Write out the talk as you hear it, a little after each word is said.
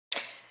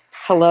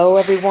Hello,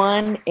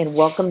 everyone, and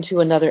welcome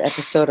to another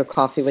episode of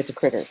Coffee with the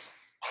Critters.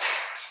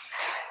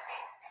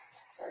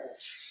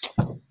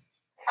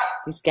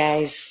 These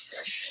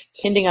guys,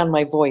 depending on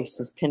my voice,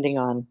 is depending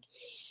on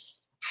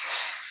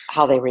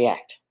how they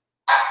react.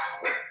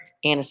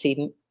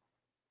 Antecedent,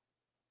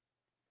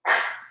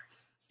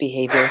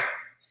 behavior,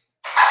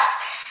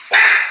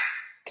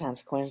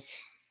 consequence.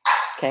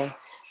 Okay,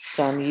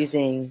 so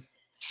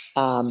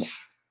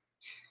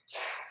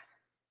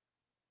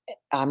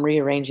I'm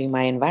rearranging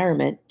my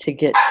environment to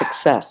get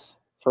success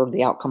for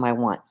the outcome I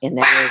want, and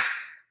that is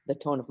the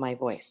tone of my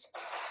voice.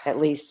 At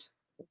least,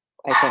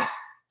 I think.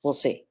 We'll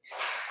see.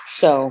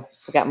 So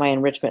I got my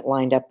enrichment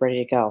lined up,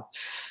 ready to go.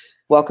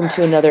 Welcome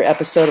to another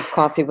episode of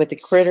Coffee with the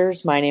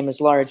Critters. My name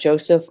is Laura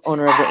Joseph,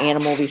 owner of the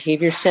Animal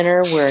Behavior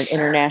Center. We're an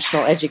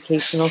international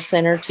educational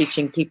center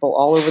teaching people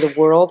all over the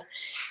world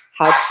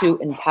how to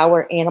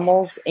empower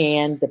animals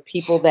and the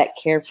people that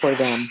care for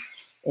them.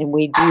 And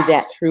we do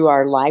that through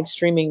our live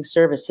streaming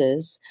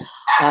services,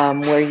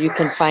 where you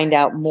can find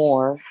out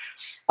more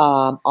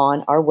on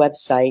our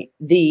website,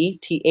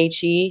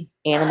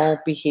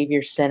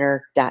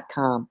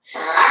 animalbehaviorcenter.com.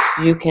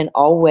 You can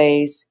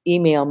always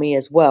email me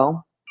as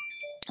well,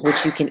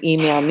 which you can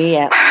email me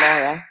at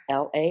Laura,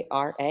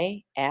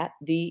 L-A-R-A, at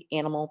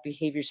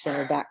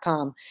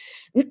theanimalbehaviorcenter.com.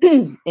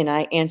 And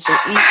I answer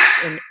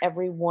each and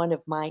every one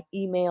of my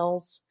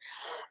emails.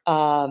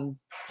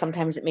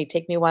 Sometimes it may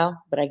take me a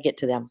while, but I get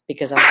to them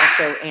because I'm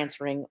also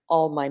answering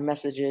all my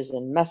messages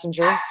in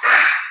Messenger,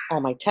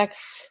 all my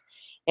texts,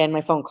 and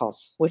my phone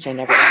calls, which I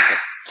never answer.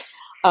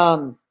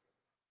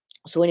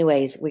 So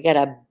anyways, we got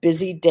a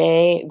busy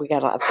day. I've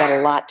got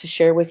a lot to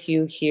share with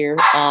you here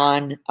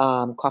on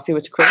Coffee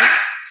with the Critters.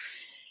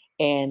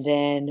 And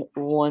then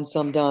once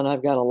I'm done,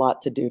 I've got a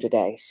lot to do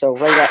today. So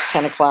right at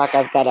 10 o'clock,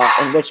 I've got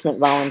an enrichment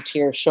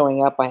volunteer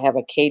showing up. I have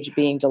a cage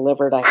being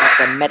delivered. I have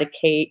to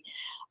medicate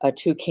a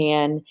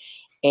toucan.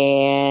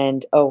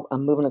 And,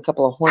 I'm moving a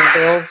couple of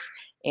hornbills.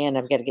 And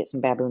I've got to get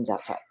some baboons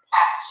outside.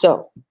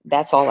 So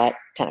that's all at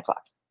 10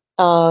 o'clock.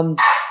 So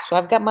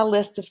I've got my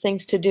list of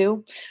things to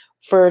do.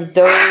 For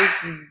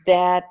those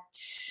that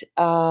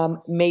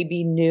may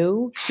be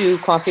new to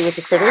Coffee with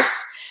the Critters,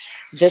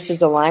 this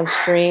is a live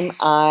stream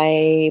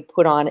I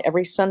put on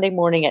every Sunday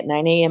morning at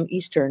 9 a.m.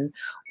 Eastern,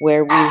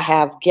 where we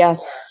have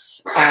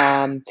guests,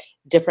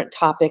 different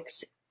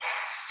topics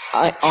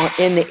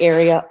in the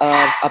area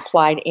of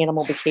applied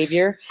animal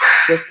behavior.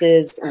 This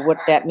is what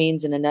that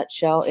means in a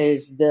nutshell,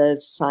 is the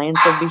science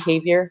of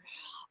behavior,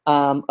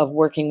 of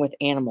working with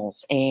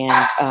animals. And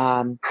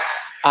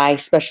I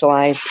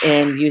specialize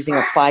in using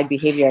applied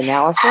behavior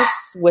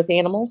analysis with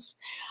animals.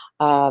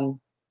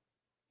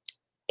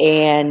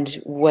 And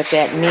what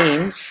that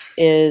means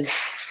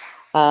is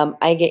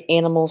I get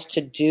animals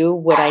to do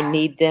what I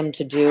need them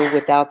to do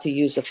without the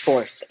use of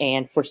force,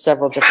 and for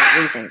several different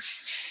reasons.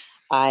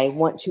 I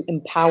want to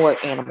empower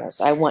animals.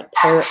 I want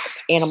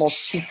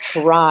animals to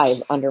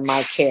thrive under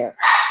my care,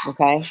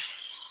 okay?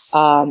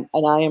 And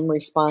I am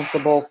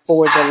responsible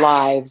for the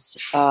lives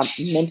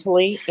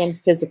mentally and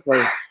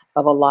physically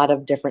of a lot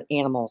of different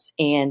animals.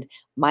 And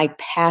my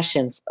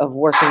passion of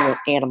working with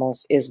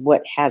animals is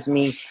what has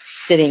me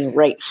sitting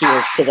right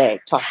here today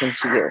talking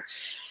to you.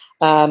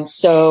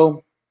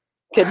 So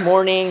good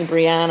morning,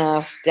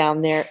 Brianna,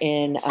 down there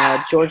in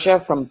Georgia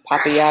from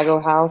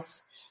Papayago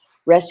House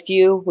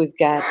Rescue. We've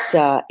got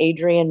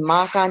Adrian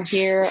Mock on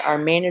here, our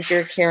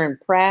manager, Karen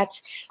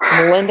Pratt,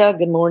 Melinda.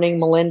 Good morning,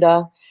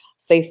 Melinda.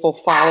 Faithful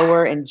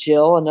follower, and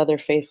Jill, another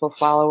faithful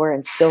follower,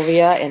 and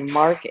Sylvia, and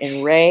Mark,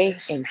 and Ray,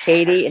 and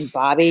Katie, and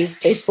Bobby,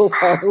 faithful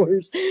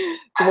followers.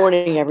 Good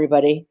morning,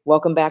 everybody.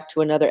 Welcome back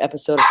to another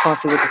episode of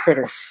Coffee with the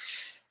Critters.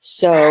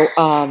 So,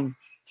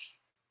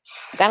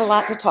 got a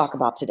lot to talk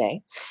about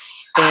today.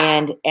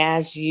 And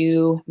as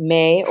you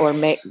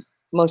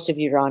most of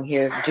you on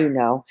here do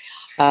know,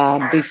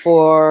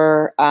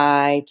 before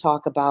I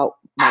talk about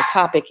my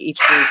topic each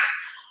week,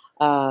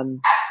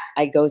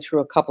 I go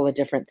through a couple of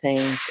different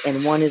things,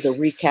 and one is a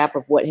recap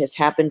of what has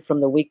happened from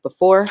the week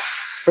before.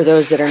 For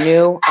those that are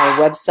new, our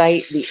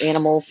website,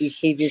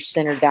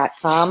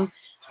 theanimalbehaviorcenter.com.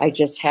 I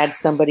just had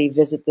somebody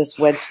visit this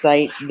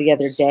website the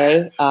other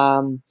day,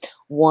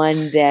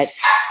 one that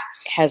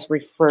has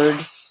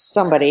referred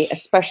somebody, a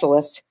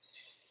specialist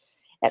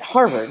at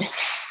Harvard,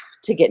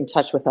 to get in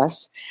touch with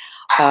us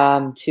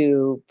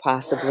to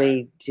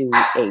possibly do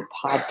a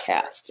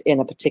podcast in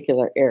a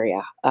particular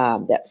area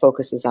that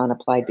focuses on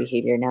applied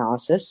behavior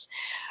analysis.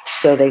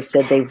 So they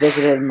said they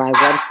visited my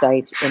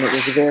website and it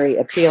was very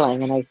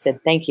appealing. And I said,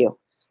 thank you.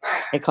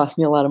 It cost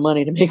me a lot of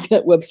money to make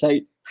that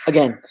website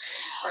again.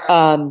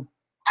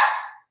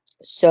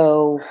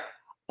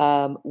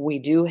 We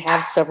do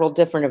have several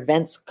different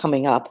events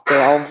coming up.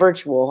 They're all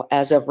virtual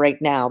as of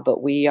right now,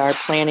 but we are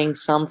planning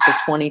some for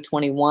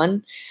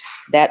 2021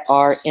 that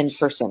are in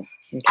person.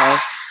 Okay.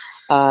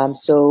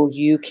 So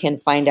you can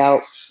find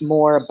out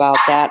more about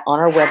that on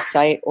our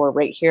website or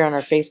right here on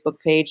our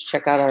Facebook page.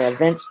 Check out our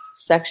events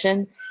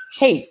section.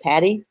 Hey,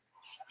 Patty.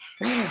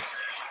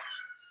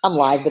 I'm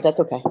live, but that's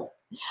okay.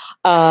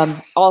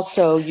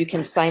 Also, you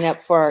can sign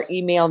up for our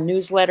email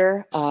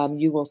newsletter.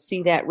 You will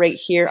see that right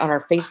here on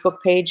our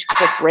Facebook page.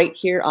 Click right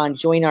here on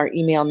join our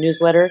email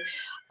newsletter.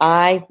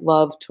 I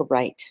love to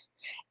write,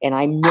 and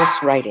I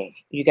miss writing.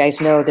 You guys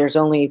know there's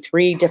only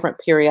 3 different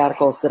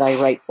periodicals that I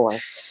write for.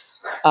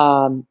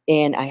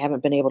 And I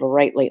haven't been able to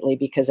write lately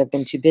because I've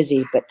been too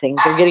busy, but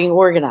things are getting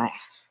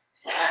organized.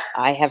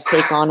 I have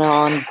taken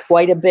on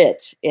quite a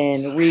bit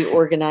in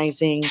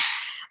reorganizing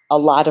a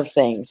lot of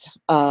things.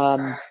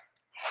 I'm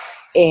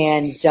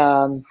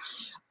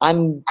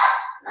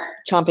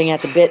chomping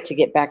at the bit to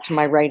get back to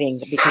my writing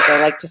because I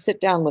like to sit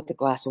down with a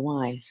glass of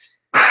wine.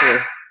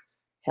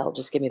 Hell,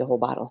 just give me the whole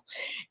bottle.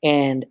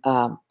 And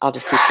I'll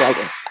just keep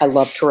writing. I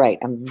love to write.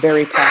 I'm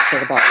very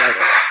passionate about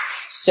writing.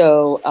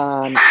 So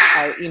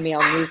our email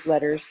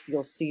newsletters,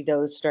 you'll see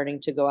those starting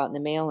to go out in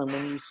the mail. And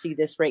when you see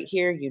this right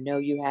here, you know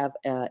you have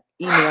an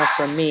email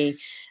from me.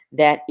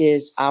 That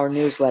is our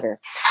newsletter.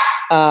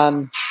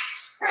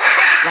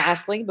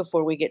 Lastly,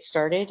 before we get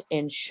started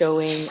in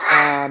showing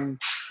a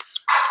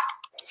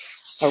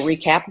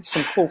recap of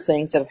some cool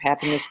things that have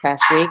happened this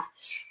past week,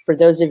 for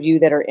those of you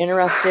that are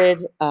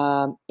interested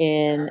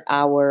in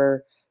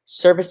our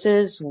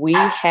services, we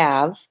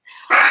have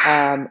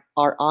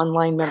our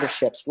online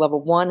memberships,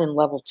 level 1 and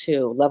level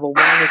 2. Level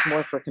 1 is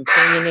more for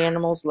companion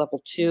animals.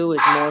 Level 2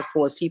 is more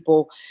for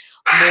people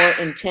more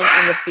intent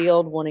in the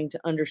field, wanting to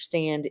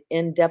understand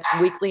in-depth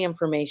weekly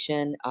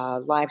information,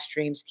 live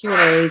streams,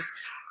 Q&As,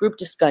 group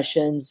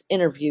discussions,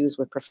 interviews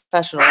with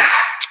professionals.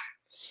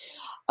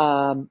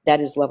 That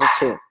is level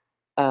 2.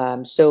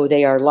 So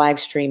they are live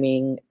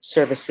streaming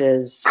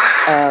services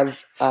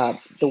of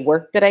the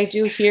work that I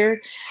do here.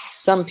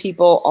 Some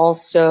people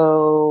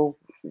also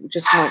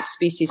just want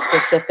species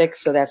specific,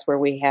 so that's where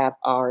we have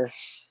our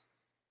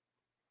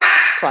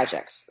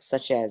projects,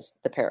 such as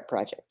the Parrot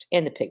Project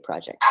and the Pig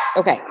Project.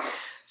 Okay,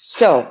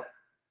 so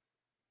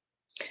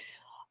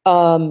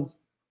I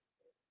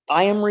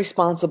am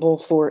responsible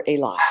for a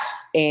lot,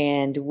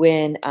 and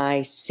when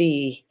I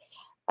see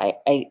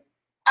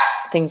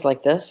things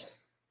like this,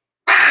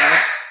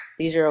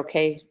 these are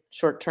okay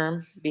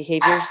short-term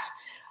behaviors,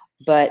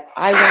 but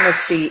I want to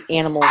see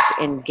animals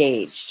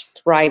engaged,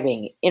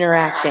 thriving,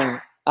 interacting,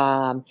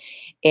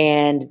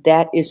 and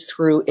that is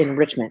through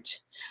enrichment.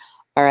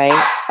 All right,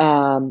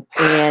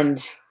 and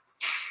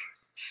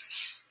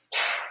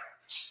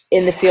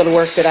in the field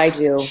work that I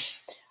do,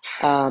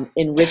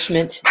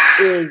 enrichment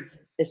is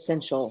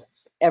essential.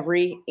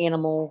 Every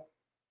animal's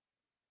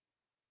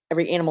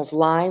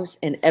lives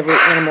and every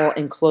animal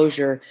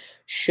enclosure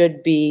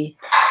should be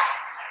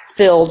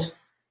filled,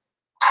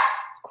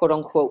 quote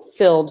unquote,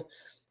 filled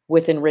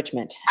with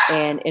enrichment.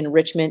 And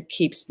enrichment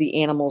keeps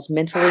the animals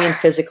mentally and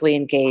physically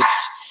engaged.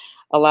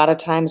 A lot of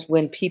times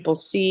when people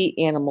see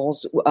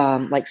animals,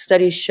 like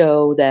studies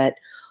show that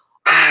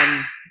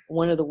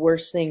one of the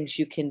worst things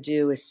you can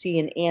do is see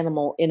an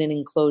animal in an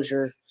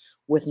enclosure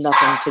with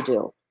nothing to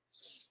do.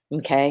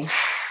 Okay?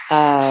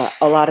 A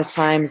lot of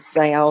times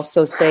I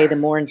also say the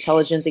more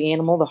intelligent the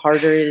animal, the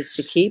harder it is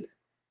to keep.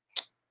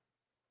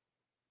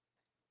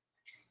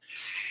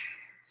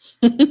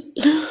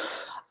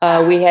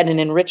 We had an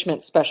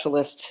enrichment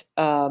specialist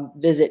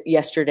visit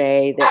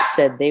yesterday that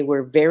said they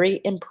were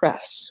very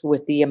impressed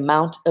with the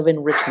amount of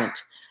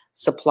enrichment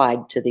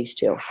supplied to these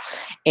 2.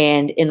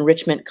 And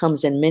enrichment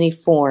comes in many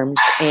forms,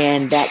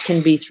 and that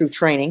can be through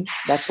training.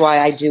 That's why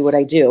I do what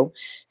I do,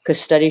 because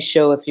studies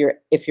show if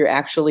you're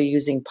actually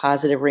using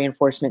positive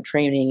reinforcement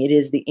training, it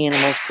is the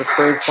animal's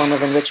preferred form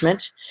of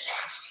enrichment,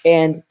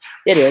 and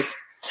it is.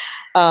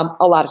 A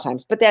lot of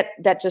times, but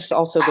that just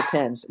also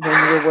depends. When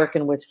you're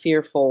working with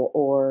fearful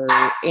or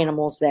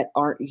animals that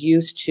aren't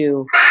used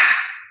to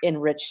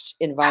enriched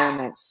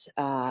environments,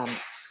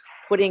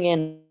 putting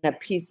in a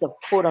piece of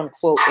quote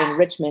unquote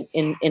enrichment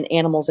in an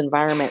animal's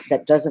environment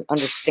that doesn't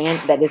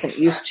understand, that isn't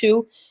used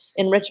to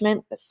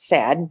enrichment, it's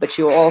sad, but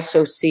you'll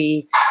also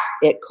see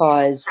it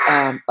cause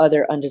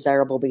other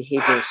undesirable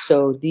behaviors.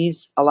 So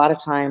these, a lot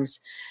of times,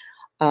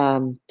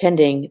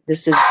 pending,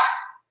 this is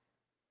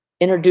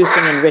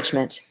introducing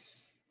enrichment.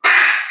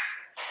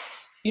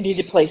 You need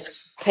to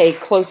pay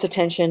close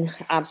attention,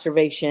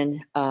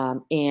 observation,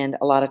 and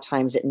a lot of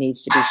times it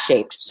needs to be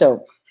shaped.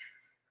 So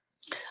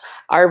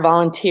our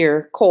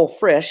volunteer, Cole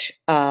Frisch,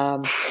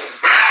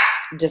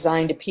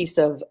 designed a piece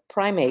of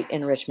primate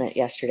enrichment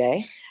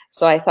yesterday.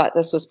 So I thought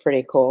this was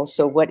pretty cool.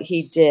 So what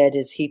he did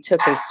is he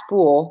took a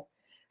spool.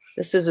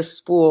 This is a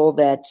spool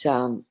that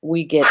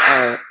we get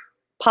our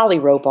poly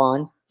rope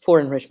on for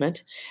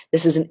enrichment.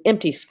 This is an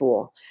empty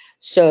spool.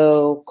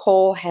 So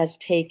Cole has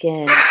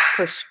taken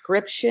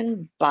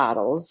prescription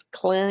bottles,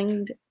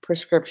 cleaned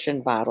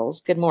prescription bottles.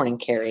 Good morning,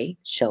 Carrie,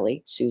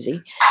 Shelly,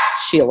 Susie,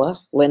 Sheila,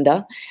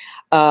 Linda,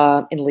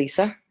 and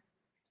Lisa,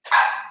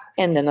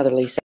 and another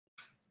Lisa,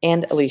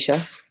 and Alicia,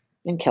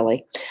 and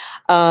Kelly.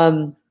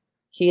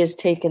 He has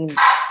taken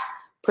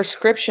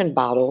prescription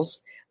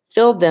bottles,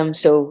 filled them.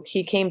 So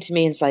he came to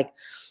me and it's like,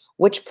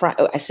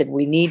 I said,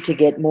 we need to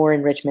get more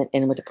enrichment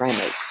in with the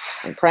primates.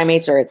 And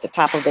primates are at the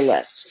top of the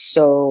list.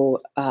 So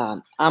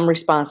I'm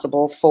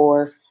responsible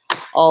for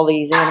all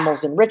these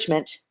animals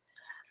enrichment,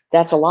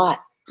 that's a lot,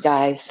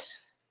 guys.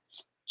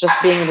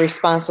 Just being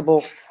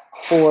responsible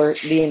for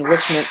the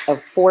enrichment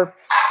of 4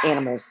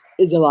 animals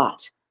is a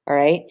lot, all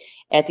right?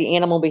 At the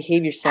Animal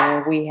Behavior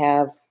Center, we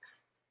have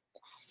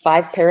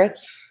 5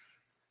 parrots,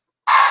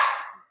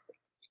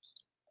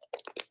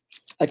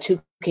 a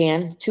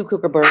toucan, 2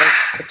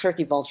 kookaburras, a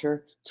turkey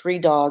vulture, 3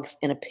 dogs,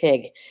 and a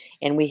pig.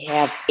 And we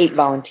have 8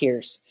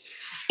 volunteers.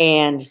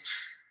 And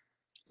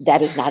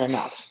that is not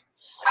enough.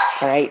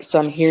 All right, so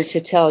I'm here to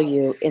tell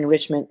you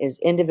enrichment is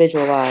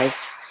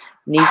individualized,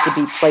 needs to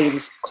be paid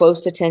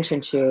close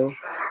attention to.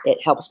 It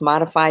helps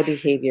modify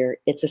behavior.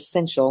 It's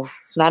essential.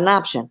 It's not an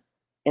option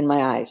in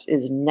my eyes. It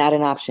is not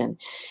an option.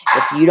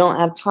 If you don't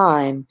have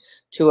time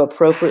to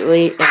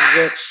appropriately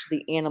enrich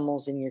the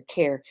animals in your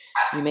care,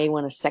 you may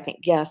want to second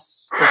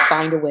guess or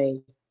find a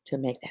way to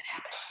make that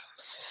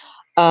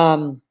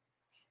happen.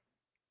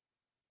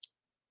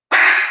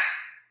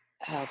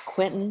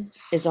 Quentin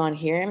is on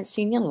here. I haven't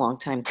seen you in a long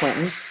time,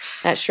 Quentin.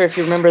 Not sure if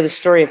you remember the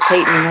story of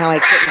Peyton and how I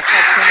couldn't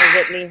touch him or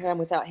get near him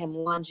without him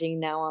lunging.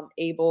 Now I'm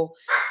able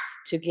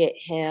to get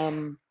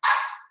him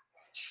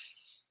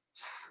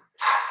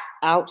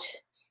out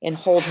and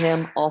hold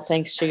him, all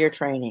thanks to your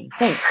training.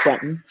 Thanks,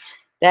 Quentin.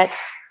 That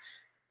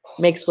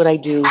makes what I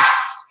do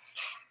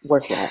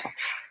worthwhile.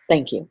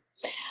 Thank you.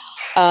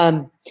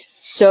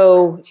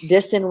 So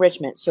this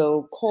enrichment.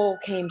 So Cole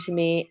came to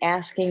me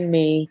asking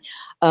me,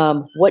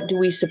 what do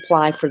we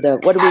provide for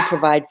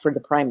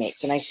the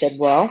primates? And I said,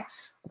 well,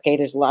 okay,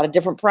 there's a lot of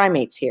different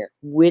primates here.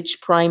 Which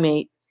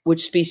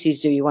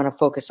species do you want to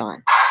focus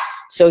on?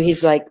 So he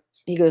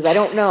goes, I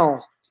don't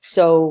know.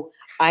 So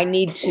I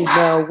need to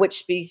know which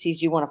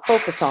species you want to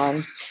focus on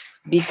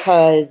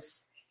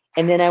because,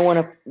 and then I want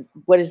to,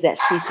 what is that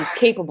species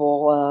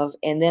capable of?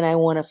 And then I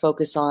want to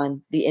focus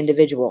on the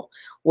individual.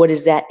 What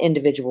is that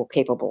individual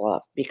capable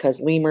of? Because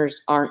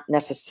lemurs aren't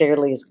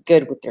necessarily as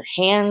good with their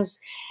hands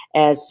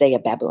as, say, a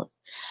baboon.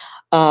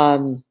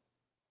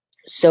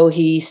 So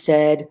he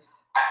said,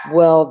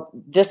 well,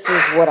 this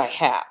is what I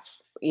have.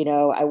 You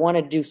know, I want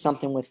to do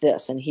something with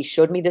this. And he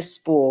showed me this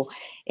spool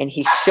and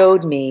he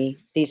showed me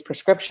these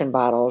prescription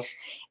bottles.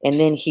 And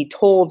then he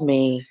told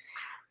me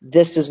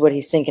this is what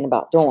he's thinking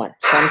about doing.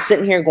 So I'm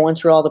sitting here going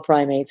through all the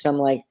primates. And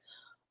I'm like,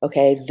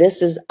 okay,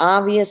 this is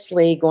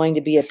obviously going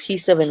to be a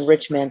piece of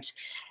enrichment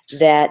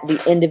that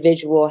the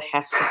individual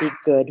has to be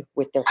good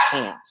with their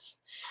hands.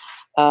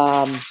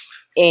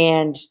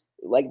 And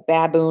like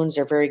baboons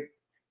are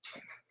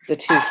the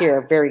 2 here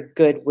are very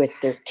good with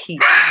their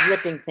teeth,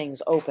 ripping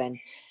things open.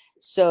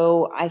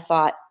 So I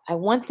thought, I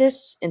want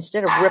this,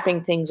 instead of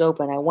ripping things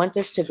open, I want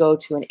this to go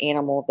to an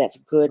animal that's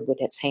good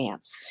with its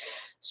hands.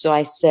 So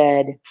I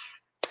said,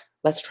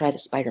 let's try the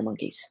spider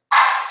monkeys.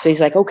 So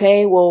he's like,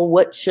 okay, well,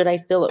 what should I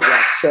fill it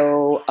with?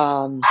 So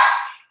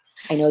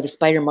I know the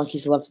spider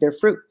monkeys love their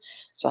fruit.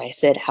 So I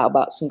said, how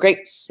about some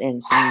grapes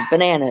and some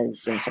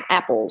bananas and some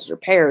apples or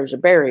pears or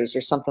berries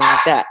or something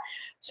like that?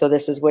 So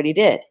this is what he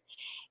did.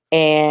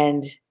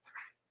 And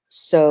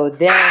so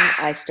then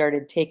I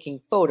started taking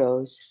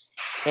photos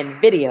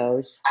and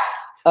videos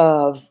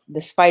of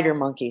the spider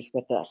monkeys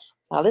with us.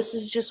 Now, this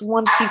is just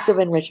one piece of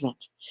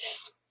enrichment.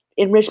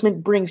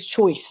 Enrichment brings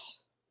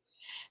choice,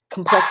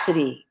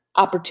 complexity,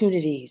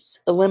 opportunities,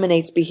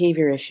 eliminates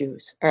behavior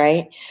issues, all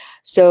right?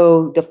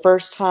 So the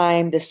first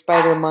time the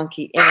spider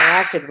monkey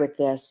interacted with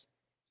this,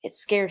 it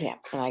scared him.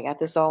 And I got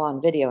this all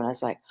on video, and I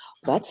was like,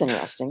 well, that's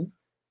interesting.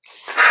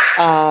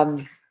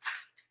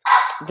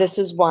 This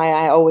is why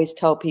I always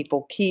tell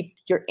people, keep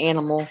your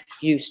animal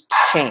use to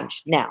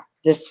change. Now,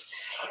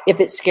 if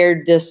it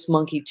scared this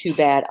monkey too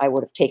bad, I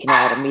would have taken it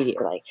out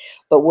immediately.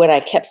 But what I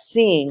kept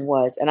seeing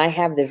was, and I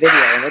have the video,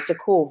 and it's a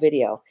cool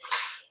video.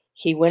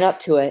 He went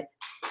up to it,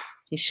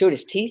 he showed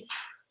his teeth,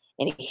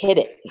 and he hit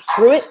it.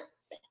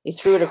 He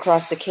threw it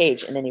across the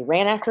cage, and then he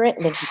ran after it,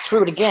 and then he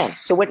threw it again.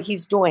 So what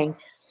he's doing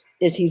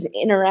is he's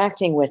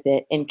interacting with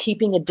it and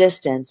keeping a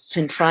distance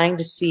and trying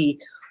to see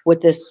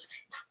what this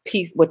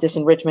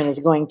enrichment is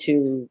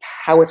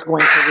how it's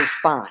going to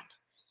respond.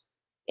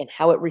 And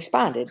how it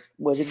responded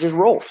was it just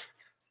rolled.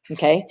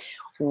 Okay.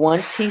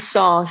 Once he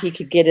saw he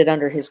could get it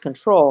under his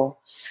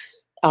control,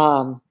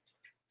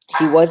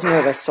 he was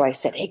nervous. So I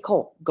said, hey,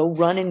 Cole, go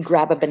run and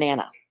grab a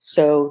banana.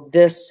 So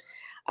this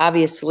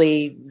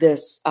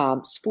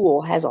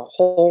spool has a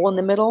hole in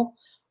the middle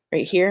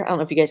right here. I don't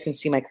know if you guys can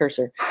see my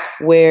cursor,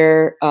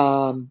 where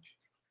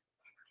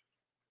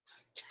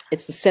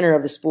it's the center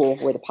of the spool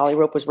where the poly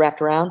rope was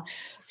wrapped around.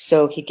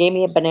 So he gave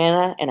me a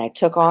banana and I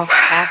took off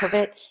half of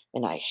it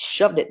and I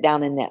shoved it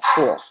down in that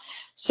spool.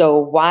 So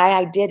why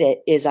I did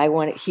it is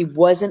he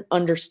wasn't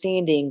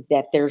understanding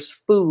that there's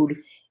food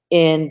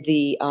in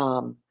the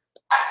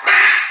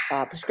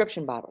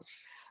prescription bottles.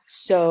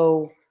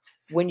 So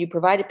when you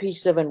provide a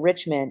piece of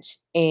enrichment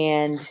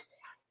and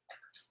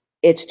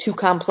it's too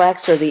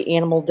complex or the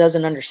animal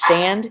doesn't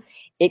understand,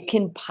 it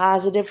can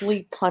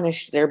positively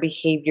punish their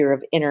behavior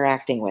of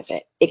interacting with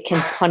it. It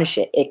can punish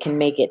it. It can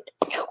make it,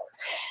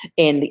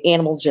 and the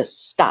animal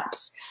just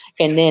stops.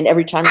 And then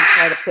every time you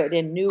try to put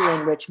in new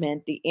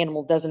enrichment, the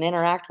animal doesn't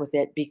interact with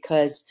it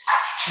because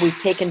we've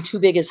taken too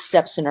big of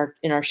steps in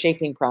our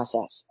shaping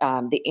process.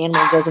 The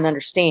animal doesn't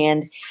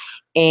understand.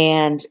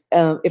 And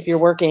if you're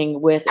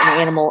working with an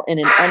animal in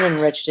an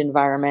unenriched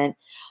environment,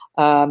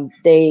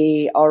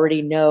 they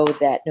already know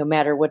that no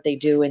matter what they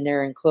do in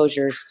their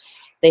enclosures,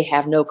 they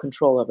have no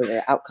control over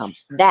their outcome.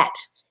 That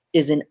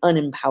is an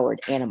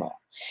unempowered animal.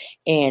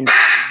 And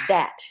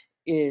that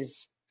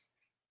is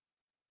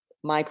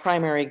my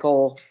primary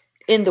goal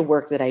in the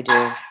work that I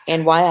do,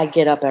 and why I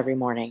get up every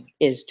morning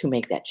is to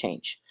make that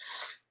change,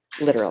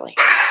 literally.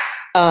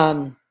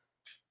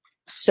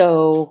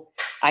 So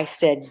I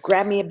said,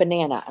 grab me a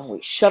banana, and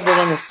we shoved it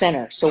in the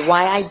center. So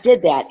why I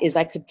did that is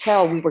I could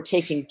tell we were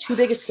taking too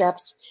big of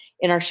steps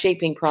in our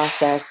shaping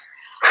process,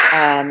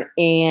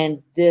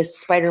 and this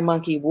spider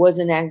monkey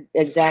wasn't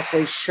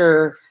exactly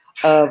sure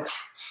of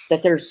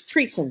that there's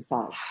treats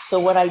inside. So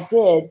what I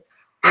did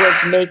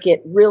was make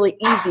it really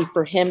easy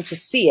for him to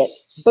see it.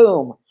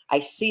 Boom. I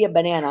see a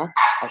banana.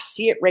 I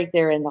see it right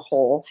there in the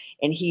hole.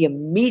 And he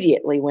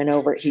immediately went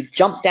over it. He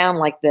jumped down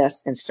like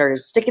this and started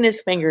sticking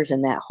his fingers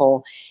in that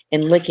hole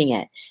and licking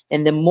it.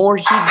 And the more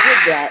he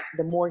did that,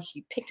 the more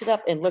he picked it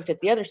up and looked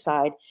at the other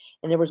side,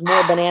 and there was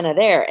more banana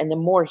there. And the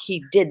more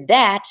he did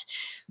that,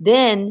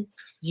 then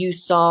you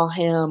saw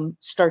him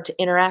start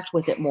to interact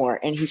with it more.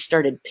 And he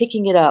started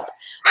picking it up,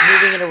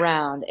 moving it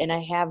around. And I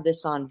have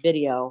this on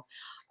video.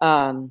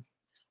 And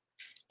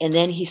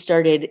then he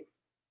started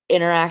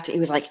interacting. He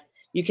was like,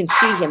 you can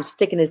see him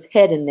sticking his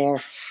head in there,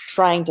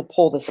 trying to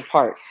pull this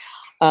apart.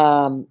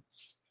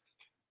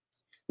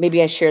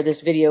 Maybe I share this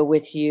video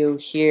with you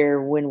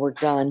here when we're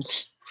done.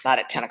 Not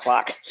at 10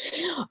 o'clock.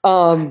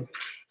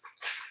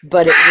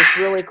 But it was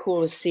really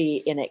cool to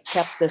see, and it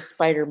kept the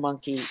spider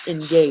monkey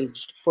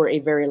engaged for a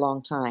very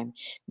long time.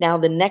 Now,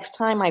 the next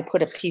time I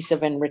put a piece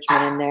of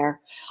enrichment in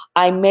there,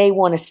 I may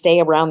want to stay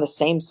around the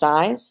same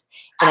size,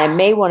 and I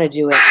may want to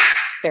do it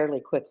fairly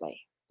quickly,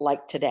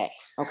 like today,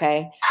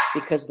 okay?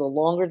 Because the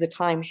longer the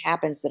time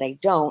happens that I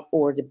don't,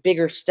 or the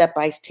bigger step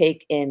I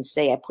take in,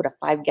 say I put a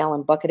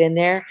 5-gallon bucket in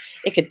there,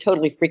 it could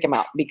totally freak them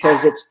out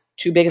because it's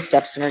too big of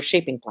steps in our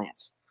shaping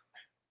plants.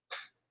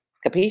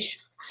 Capiche?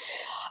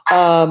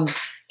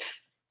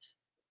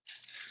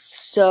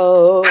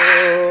 So,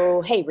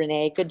 hey,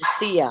 Renee, good to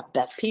see you.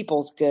 Beth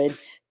Peoples, good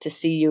to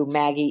see you.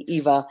 Maggie,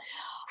 Eva.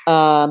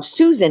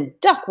 Susan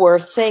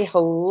Duckworth, say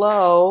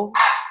hello.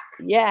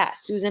 Yeah,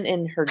 Susan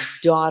and her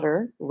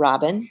daughter,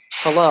 Robin.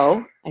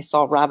 Hello. I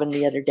saw Robin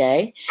the other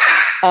day.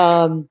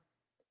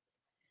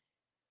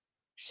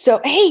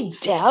 So, hey,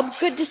 Deb,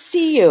 good to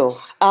see you.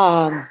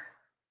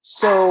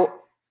 So,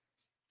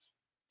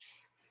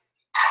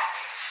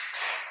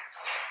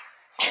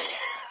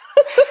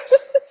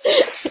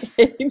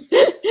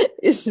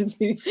 is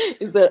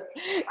that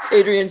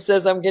Adrian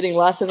says I'm getting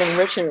lots of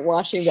enrichment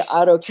watching the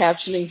auto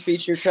captioning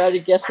feature. Try to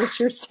guess what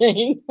you're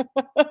saying.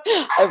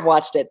 I've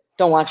watched it.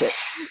 Don't watch it.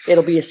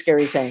 It'll be a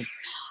scary thing.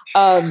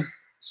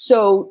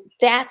 So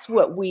that's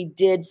what we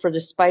did for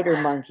the spider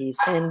monkeys.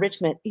 And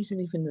enrichment isn't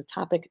even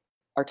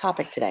our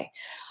topic today.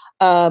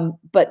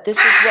 But this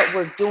is what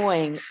we're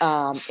doing,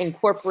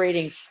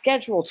 incorporating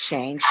schedule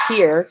change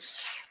here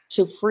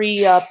to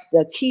free up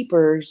the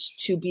keepers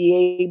to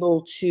be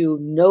able to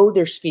know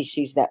their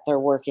species that they're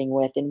working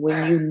with. And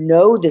when you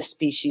know the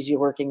species you're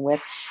working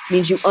with,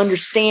 means you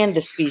understand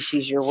the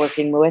species you're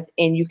working with,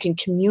 and you can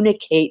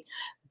communicate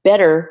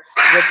better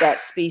with that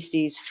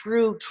species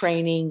through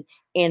training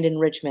and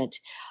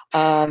enrichment.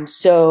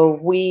 So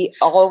we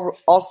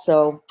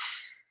also,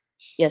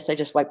 yes, I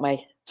just wiped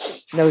my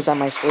nose on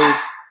my sleeve.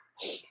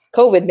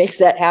 COVID makes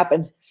that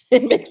happen.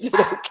 It makes it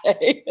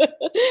okay.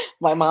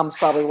 My mom's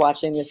probably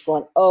watching this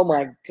going, oh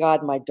my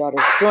God, my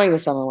daughter's doing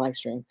this on the live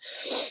stream.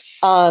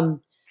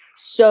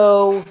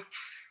 So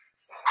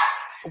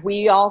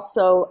we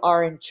also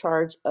are in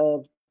charge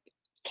of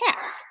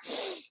cats,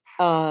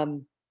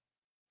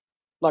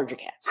 larger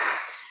cats,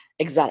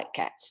 exotic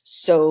cats.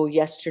 So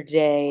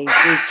yesterday,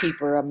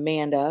 zookeeper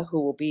Amanda,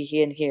 who will be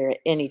in here at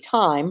any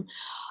time,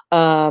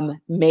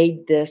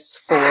 made this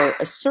for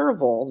a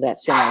serval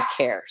that's in our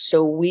care.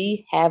 So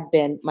we have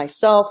been,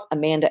 myself,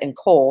 Amanda, and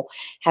Cole,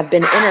 have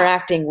been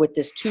interacting with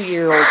this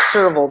 2-year-old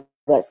serval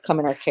that's come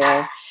in our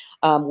care.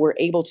 We're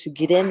able to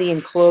get in the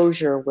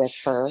enclosure with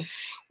her.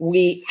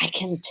 I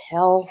can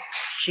tell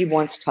she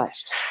wants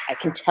touched. I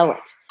can tell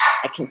it.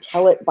 I can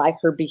tell it by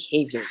her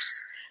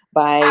behaviors.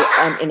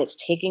 And it's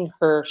taking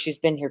her, she's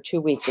been here 2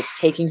 weeks, it's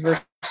taking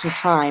her some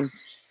time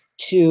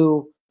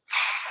to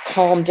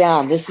calm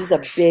down. This is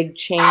a big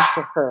change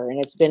for her,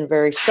 and it's been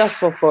very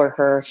stressful for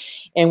her.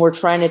 And we're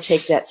trying to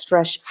take that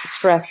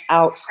stress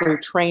out through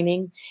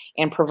training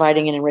and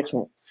providing an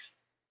enrichment.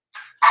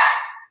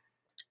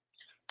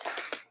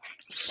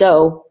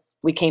 So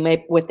we came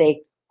up with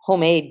a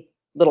homemade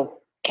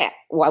little cat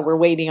while we're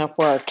waiting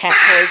for our cat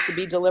toys to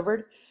be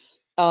delivered.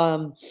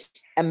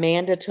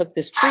 Amanda took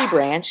this tree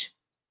branch,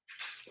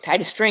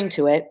 tied a string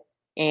to it,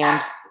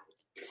 and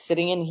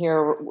sitting in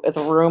here with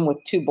a room with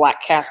 2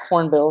 black cast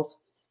hornbills,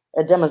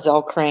 a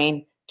demoiselle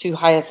crane, 2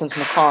 hyacinth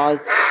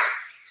macaws.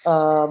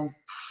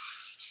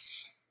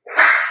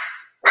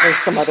 There's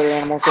some other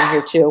animals in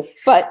here too,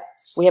 but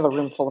We have a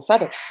room full of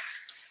feathers.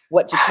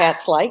 What do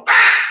cats like?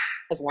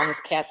 As long as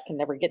cats can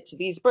never get to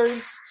these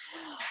birds.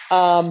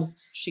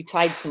 She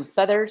tied some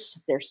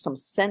feathers. There's some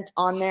scent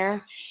on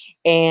there.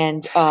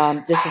 And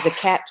this is a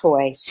cat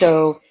toy.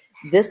 So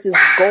this is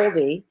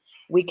Goldie.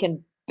 We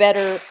can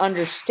better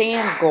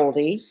understand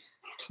Goldie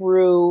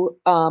through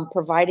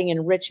providing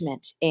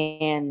enrichment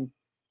and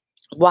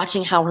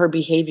watching how her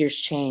behaviors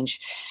change.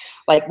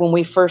 Like when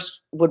we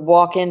first would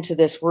walk into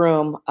this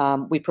room,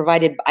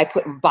 I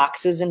put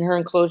boxes in her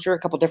enclosure, a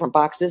couple different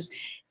boxes,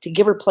 to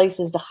give her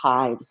places to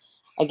hide.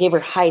 I gave her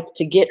height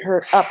to get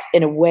her up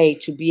in a way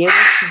to be able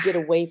to get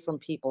away from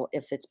people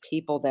if it's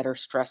people that are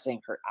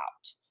stressing her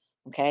out.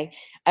 Okay?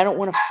 I don't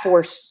want to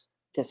force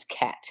this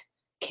cat.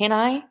 Can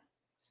I?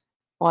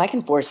 Well, I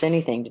can force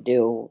anything to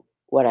do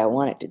what I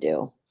want it to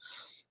do.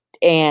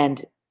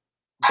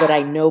 But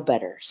I know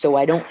better, so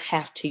I don't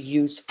have to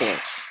use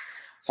force.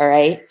 All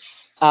right?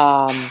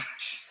 And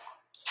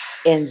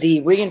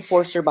the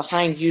reinforcer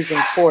behind using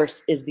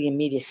force is the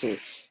immediacy.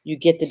 You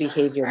get the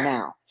behavior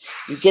now.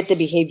 You get the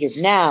behavior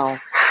now,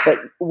 but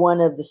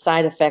one of the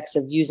side effects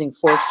of using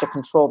force to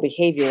control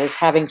behavior is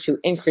having to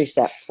increase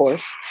that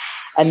force.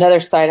 Another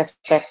side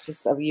effect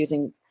of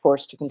using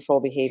force to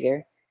control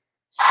behavior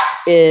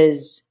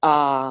is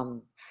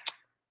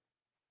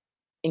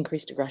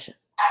increased aggression.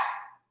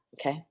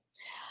 Okay?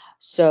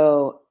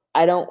 So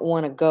I don't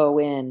want to go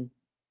in,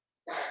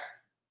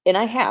 and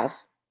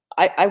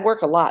I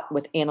work a lot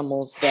with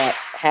animals that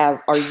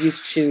are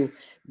used to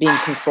being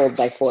controlled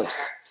by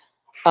force.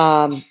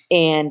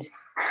 And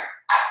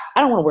I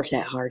don't want to work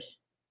that hard,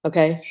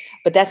 okay?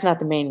 But that's not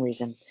the main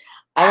reason.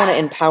 I want to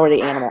empower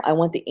the animal. I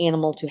want the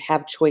animal to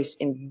have choice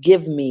and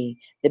give me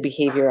the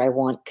behavior I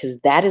want, because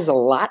that is a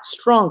lot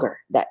stronger.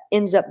 That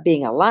ends up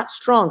being a lot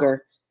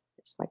stronger.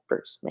 It's my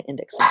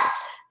index finger.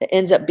 That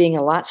ends up being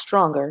a lot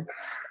stronger,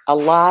 a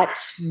lot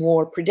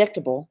more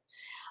predictable,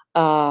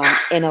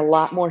 and a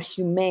lot more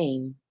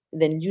humane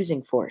than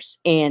using force.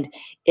 And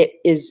it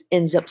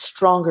ends up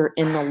stronger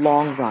in the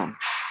long run.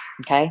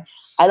 Okay?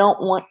 I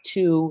don't want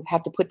to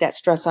have to put that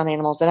stress on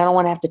animals, and I don't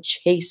want to have to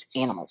chase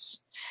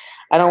animals.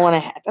 I don't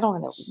want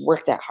to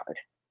work that hard.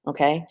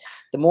 Okay?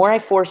 The more I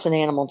force an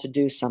animal to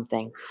do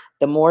something,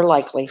 the more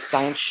likely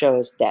science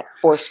shows that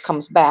force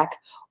comes back,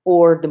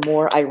 or the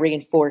more I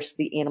reinforce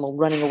the animal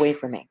running away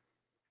from me.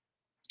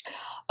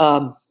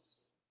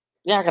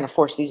 You're not going to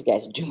force these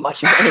guys to do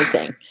much of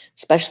anything,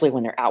 especially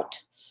when they're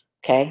out.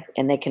 Okay?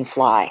 And they can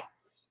fly.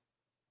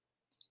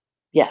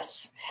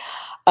 Yes.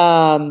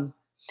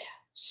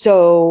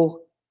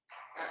 So,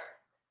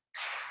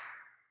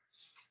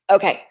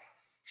 okay,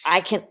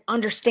 I can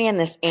understand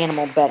this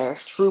animal better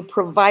through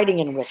providing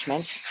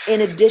enrichment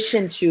in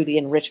addition to the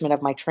enrichment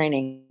of my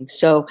training.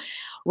 So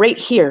right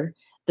here,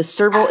 the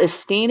serval is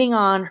standing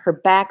on her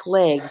back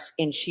legs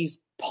and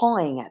she's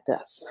pawing at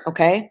this,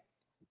 okay?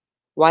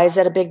 Why is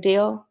that a big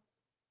deal?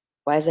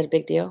 Why is that a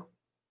big deal?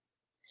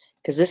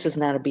 Because this is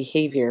not a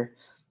behavior.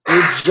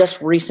 We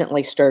just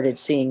recently started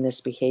seeing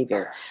this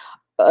behavior.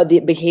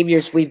 The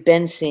behaviors we've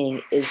been seeing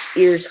is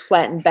ears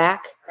flattened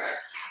back,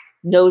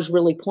 nose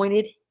really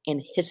pointed,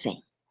 and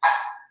hissing.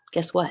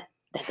 Guess what?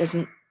 That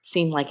doesn't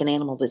seem like an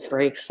animal that's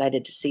very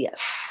excited to see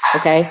us.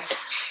 Okay?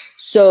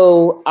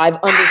 So I've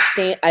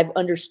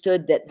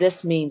understood that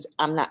this means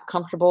I'm not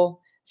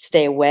comfortable,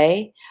 stay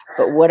away.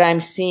 But what I'm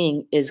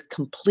seeing is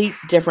complete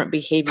different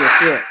behavior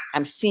here.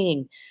 I'm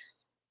seeing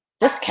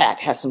this cat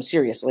has some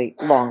seriously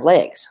long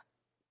legs.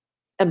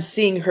 I'm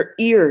seeing her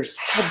ears,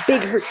 how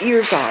big her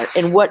ears are,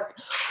 and what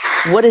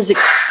does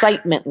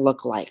excitement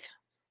look like?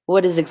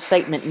 What does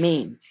excitement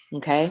mean?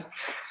 Okay?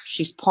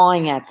 She's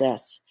pawing at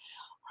this.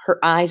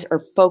 Her eyes are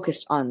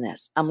focused on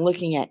this. I'm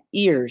looking at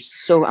ears,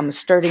 so I'm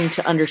starting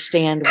to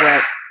understand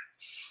what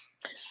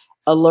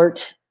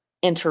alert,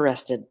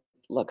 interested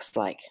looks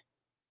like.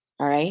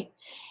 All right?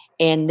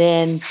 And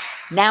then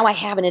now I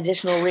have an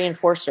additional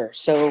reinforcer.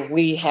 So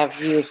we have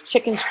used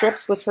chicken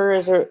strips with her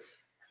as a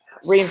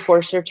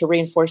reinforcer to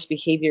reinforce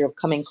behavior of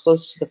coming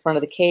close to the front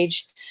of the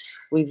cage.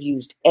 We've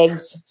used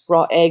eggs,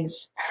 raw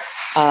eggs.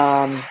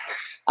 I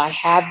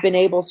have been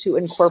able to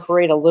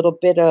incorporate a little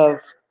bit of,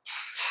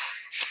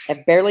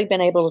 I've barely been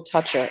able to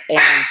touch her,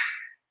 and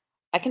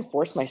I can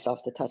force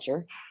myself to touch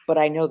her, but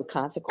I know the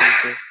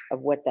consequences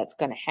of what that's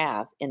going to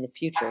have in the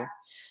future.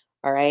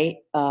 All right.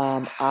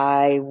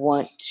 I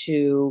want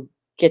to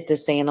get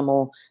this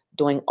animal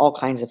doing all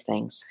kinds of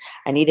things.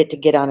 I need it to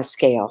get on a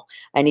scale.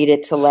 I need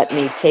it to let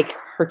me take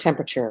her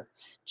temperature,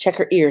 check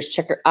her ears,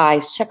 check her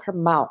eyes, check her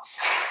mouth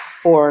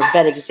for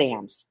vet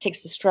exams.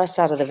 Takes the stress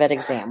out of the vet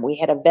exam. We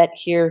had a vet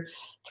here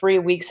 3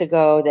 weeks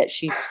ago that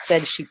she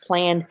said she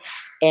planned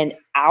an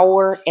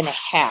hour and a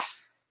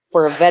half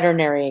for a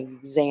veterinary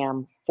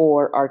exam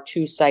for our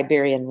 2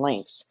 Siberian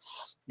lynx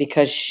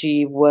because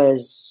she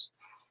was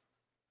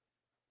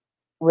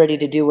ready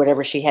to do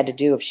whatever she had to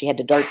do if she had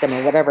to dart them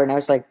or whatever. And I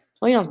was like,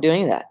 well, you don't have to do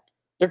any of that.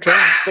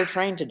 They're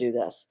trained to do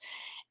this.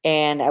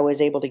 And I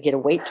was able to get a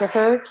weight to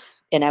her,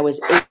 and I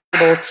was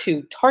able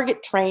to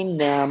target train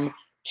them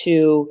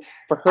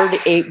for her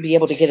to be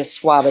able to get a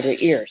swab of her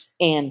ears,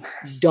 and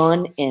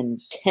done in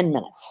 10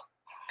 minutes.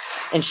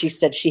 And she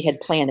said she had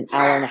planned an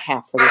hour and a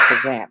half for this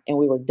exam, and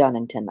we were done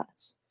in 10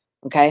 minutes.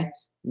 Okay?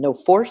 No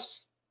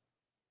force,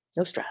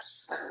 no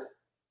stress.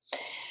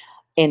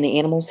 And the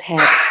animals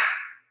had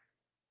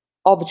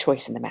all the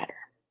choice in the matter.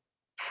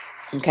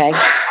 Okay?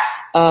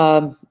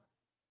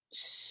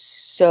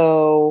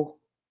 So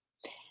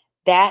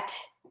that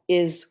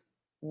is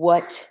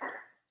what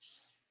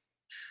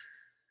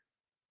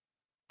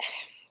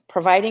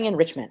providing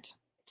enrichment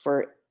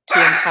to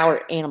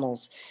empower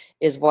animals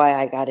is why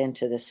I got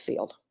into this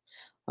field.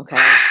 Okay,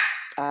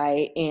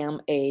 I am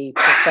a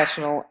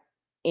professional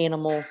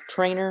animal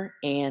trainer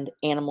and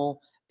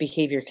animal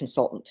behavior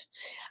consultant.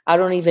 I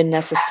don't even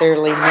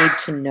necessarily need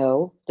to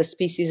know the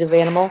species of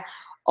animal.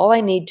 All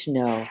I need to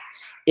know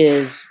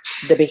is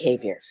the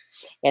behavior.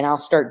 And I'll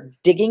start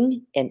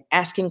digging and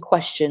asking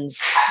questions,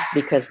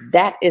 because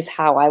that is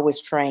how I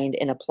was trained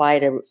in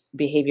applied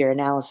behavior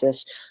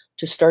analysis,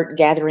 to start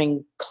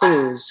gathering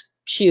cues.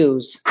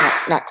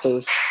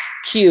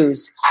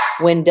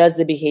 When does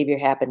the behavior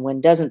happen?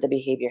 When doesn't the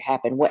behavior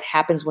happen? What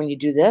happens when you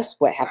do this?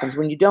 What happens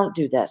when you don't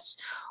do this?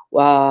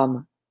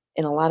 And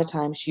a lot of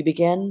times you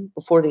begin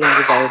before the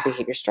undesired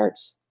behavior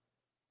starts.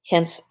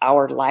 Hence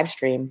our live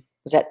stream.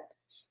 Was that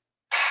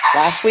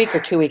last week or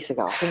 2 weeks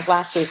ago? I think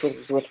last week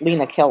was with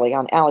Lena Kelly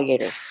on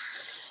alligators.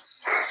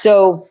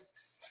 So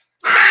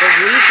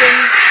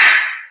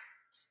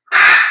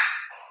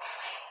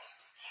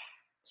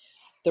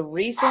the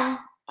reason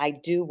I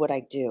do what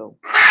I do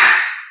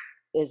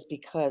is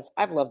because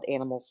I've loved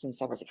animals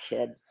since I was a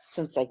kid,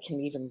 since I can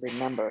even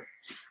remember.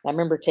 I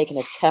remember taking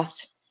a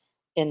test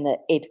in the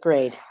 8th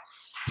grade,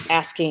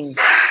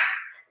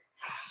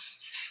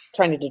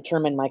 trying to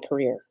determine my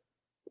career.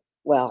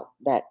 Well,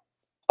 I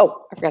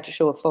forgot to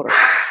show a photo.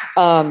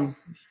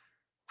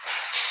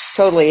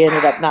 Totally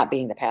ended up not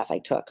being the path I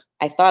took.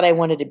 I thought I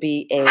wanted to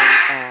be a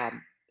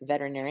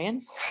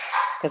veterinarian,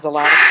 because a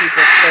lot of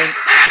people think,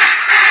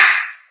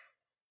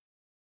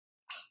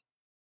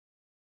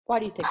 why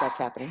do you think that's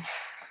happening?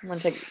 You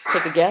want to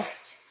take a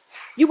guess?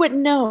 You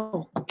wouldn't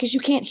know, because you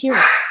can't hear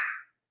it.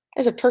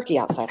 There's a turkey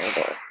outside our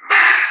door.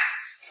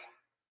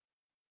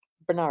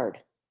 Bernard.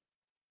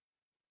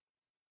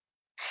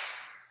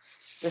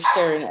 They're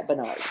staring at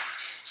Bernard.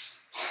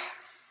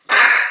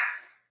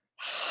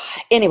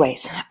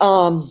 Anyways,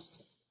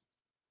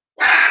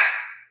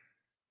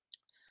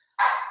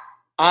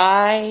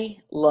 I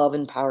love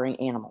empowering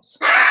animals.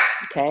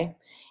 Okay?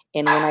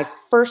 And when I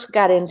first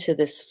got into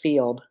this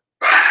field,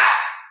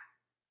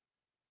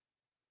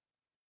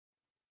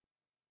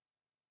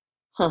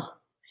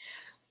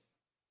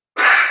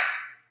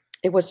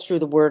 it was through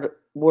the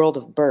world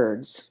of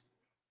birds,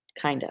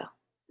 kinda.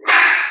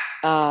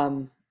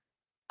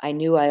 I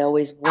knew I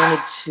always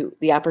wanted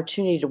the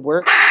opportunity to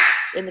work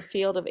in the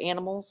field of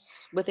animals,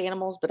 with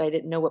animals, but I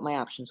didn't know what my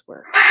options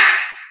were.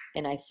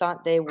 And I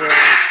thought they were,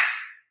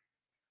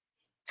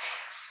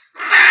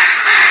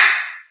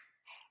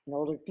 in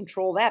order to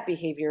control that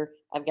behavior,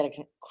 I've got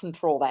to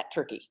control that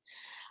turkey.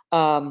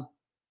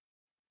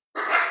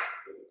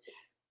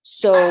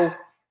 So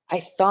I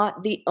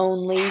thought the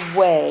only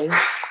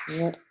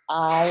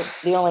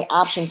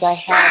options I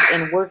had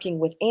in working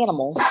with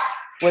animals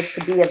was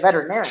to be a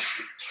veterinarian.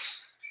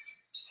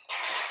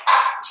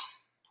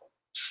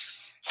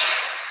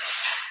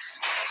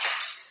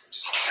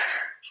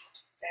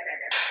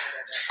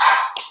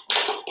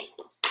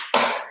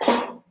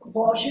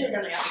 Well, you're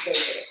going to have to go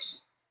with it.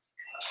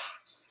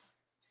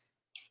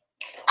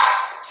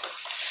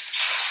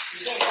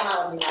 You can't come out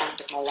with me now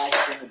because my life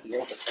is going to be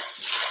over.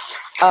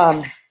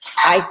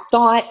 I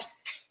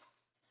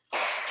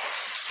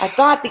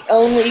thought the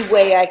only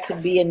way I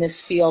could be in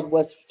this field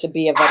was to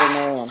be a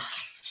veterinarian.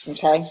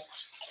 Okay?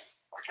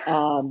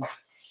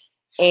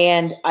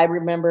 And I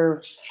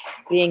remember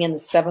being in the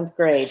 7th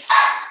grade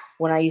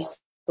when I used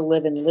to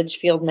live in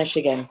Litchfield,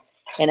 Michigan,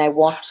 and I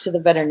walked to the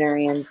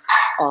veterinarian's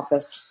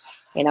office.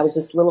 And I was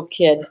this little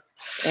kid,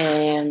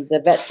 and the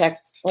vet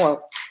tech, I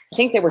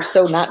think they were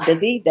so not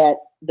busy that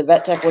the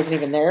vet tech wasn't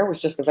even there. It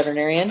was just the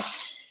veterinarian.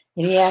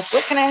 And he asked,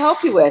 "What can I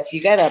help you with?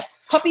 You got a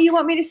puppy you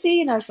want me to see?"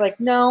 And I was like,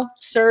 "No,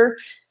 sir,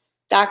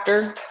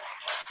 doctor.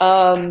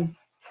 I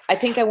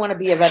think I want to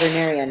be a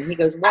veterinarian." He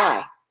goes,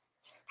 "Why?"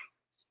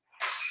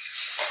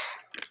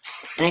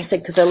 And I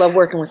said, "Because I love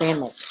working with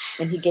animals."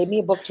 And he gave me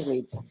a book to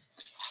read.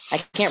 I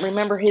can't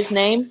remember his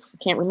name. I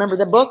can't remember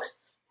the book.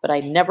 But I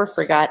never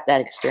forgot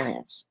that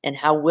experience and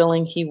how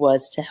willing he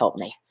was to help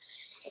me.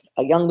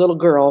 A young little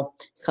girl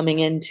coming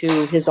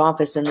into his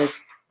office in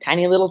this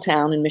tiny little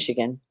town in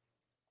Michigan,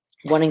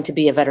 wanting to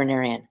be a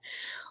veterinarian.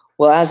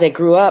 Well, as I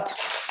grew up,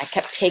 I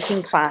kept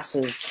taking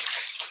classes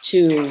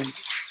to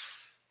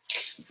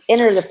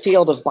enter the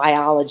field of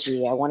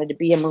biology. I wanted to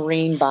be a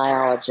marine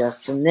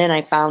biologist. And then I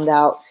found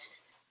out,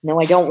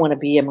 no, I don't want to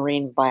be a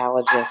marine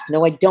biologist.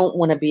 No, I don't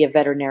want to be a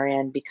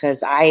veterinarian,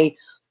 because I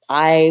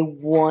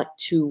want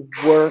to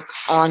work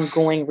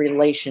ongoing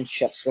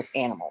relationships with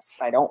animals.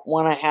 I don't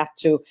want to have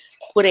to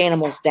put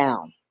animals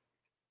down,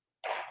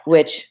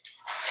 which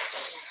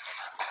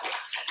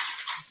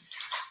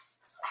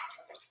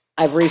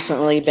I've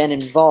recently been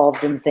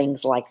involved in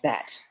things like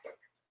that.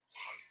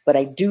 But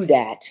I do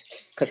that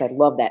because I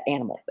love that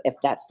animal, if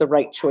that's the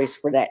right choice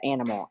for that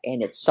animal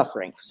and it's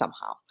suffering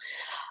somehow.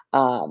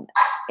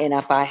 And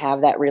if I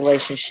have that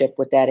relationship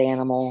with that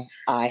animal,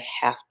 I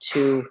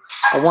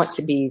want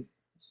to be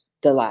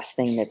the last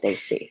thing that they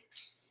see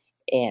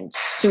and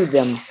soothe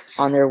them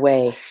on their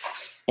way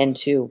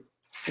into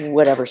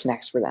whatever's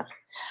next for them.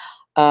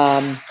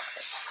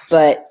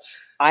 But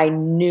I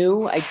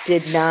knew I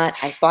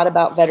thought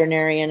about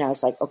veterinarian. I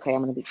was like, okay,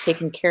 I'm going to be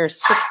taking care of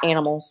sick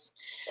animals.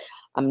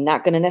 I'm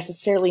not going to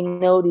necessarily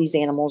know these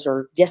animals,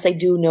 or yes, I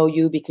do know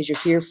you because you're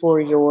here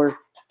for your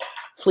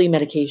flea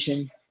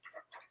medication,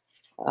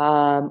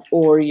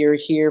 or you're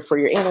here for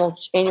your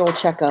annual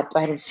checkup. I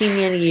haven't seen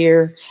you in a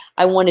year.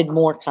 I wanted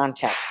more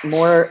contact,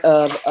 more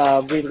of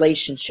a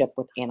relationship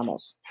with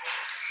animals.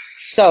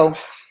 So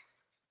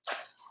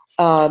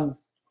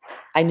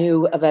I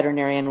knew a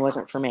veterinarian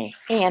wasn't for me,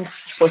 and I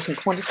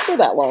wasn't going to school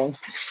that long.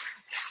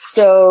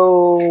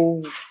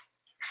 So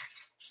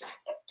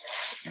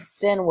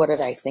then what did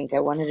I think I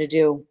wanted to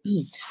do?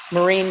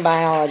 Marine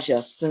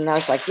biologist. And I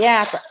was like,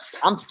 yeah,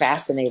 I'm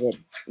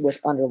fascinated with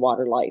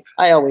underwater life.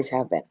 I always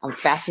have been. I'm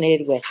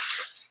fascinated with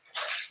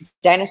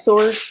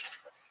dinosaurs,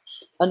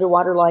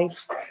 underwater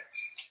life.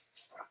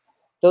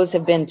 Those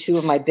have been two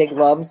of my big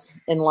loves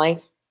in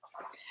life.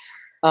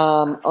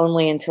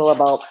 Only until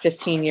about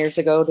 15 years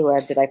ago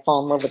did I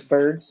fall in love with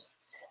birds,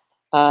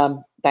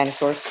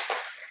 dinosaurs.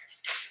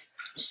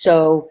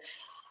 So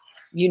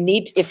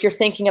if you're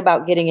thinking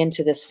about getting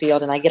into this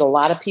field, and I get a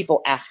lot of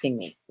people asking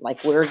me,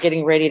 like we're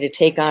getting ready to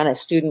take on a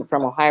student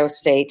from Ohio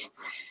State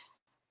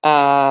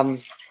that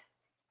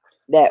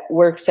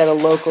works at a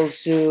local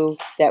zoo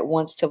that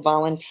wants to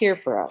volunteer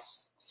for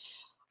us.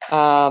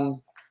 And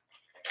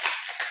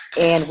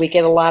we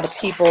get a lot of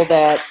people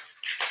that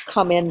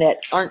come in that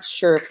aren't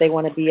sure if they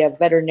want to be a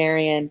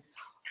veterinarian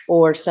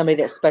or somebody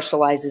that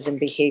specializes in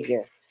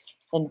behavior.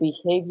 And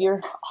behavior,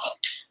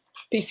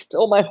 be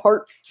still, my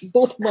heart,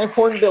 both my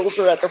hornbills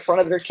are at the front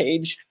of their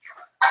cage.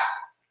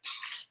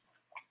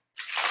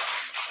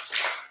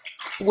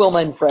 Wilma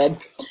and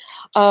Fred.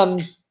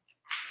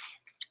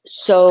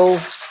 So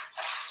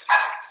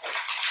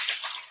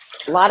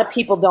a lot of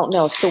people don't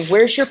know. So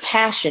where's your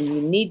passion?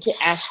 You need to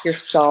ask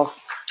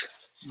yourself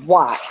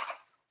why.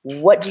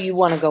 What do you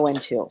want to go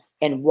into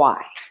and why?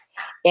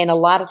 And a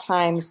lot of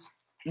times,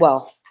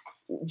 well,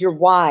 your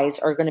whys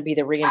are going to be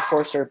the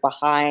reinforcer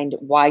behind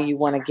why you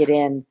want to get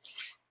in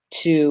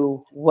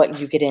to what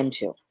you get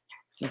into.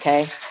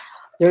 Okay.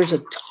 There's a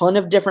ton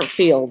of different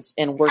fields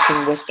in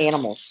working with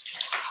animals.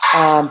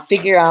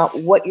 Figure out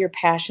what your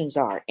passions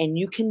are, and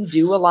you can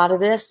do a lot of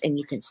this, and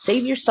you can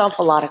save yourself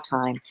a lot of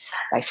time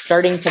by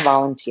starting to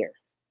volunteer.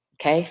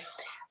 Okay.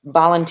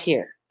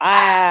 Volunteer.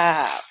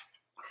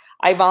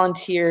 I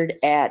volunteered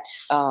at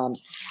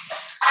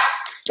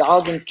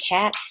dog and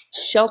cat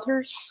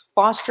shelters,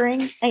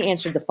 fostering. I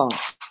answered the phone.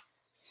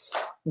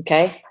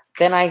 Okay.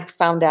 Then I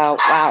found out,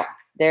 wow,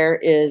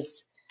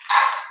 there's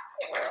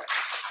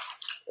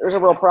a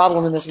real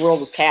problem in this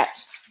world with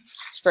cats,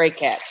 stray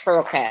cats,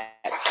 feral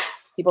cats,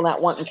 people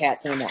not wanting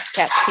cats anymore,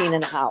 cats peeing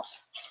in the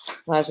house.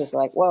 And I was just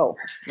like, whoa,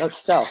 note to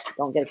self,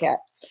 don't get a cat.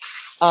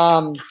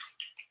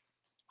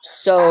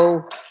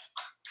 So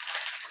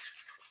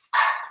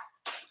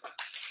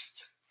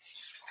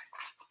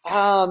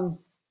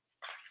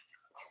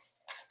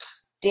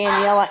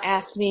Daniela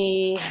asked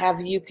me, have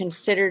you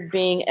considered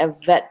being a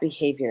vet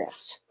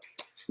behaviorist?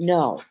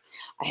 No.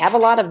 I have a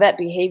lot of vet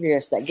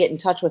behaviorists that get in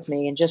touch with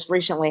me, and just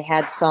recently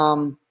had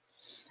some,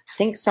 I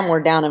think somewhere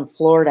down in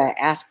Florida,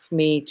 ask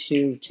me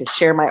to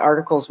share my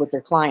articles with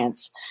their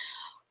clients.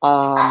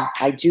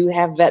 I do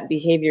have vet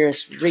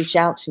behaviorists reach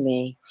out to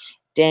me.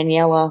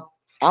 Daniela,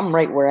 I'm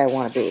right where I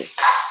want to be.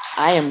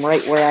 I am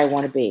right where I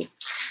want to be.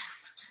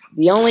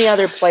 The only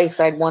other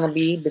place I'd want to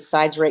be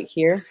besides right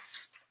here,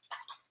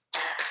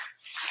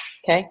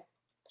 okay,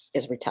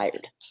 is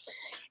retired.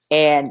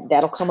 And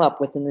that'll come up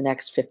within the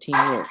next 15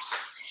 years.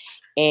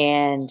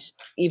 And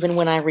even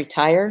when I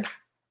retire,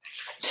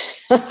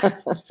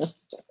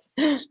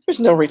 there's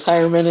no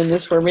retirement in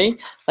this for me.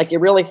 Like, you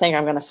really think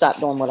I'm going to stop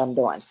doing what I'm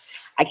doing?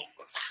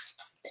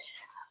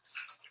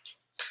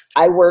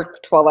 I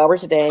work 12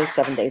 hours a day,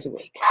 7 days a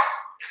week.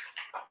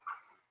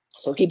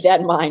 So keep that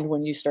in mind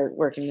when you start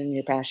working in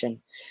your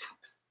passion.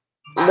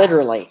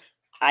 Literally,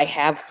 I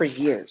have for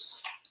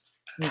years.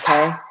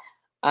 Okay.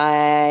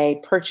 I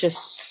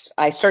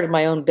started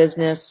my own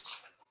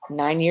business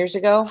 9 years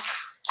ago.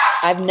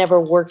 I've never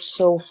worked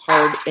so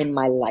hard in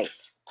my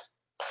life.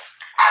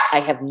 I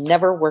have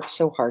never worked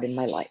so hard in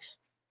my life.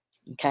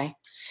 Okay.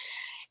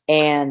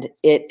 And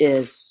it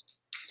is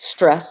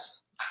stress,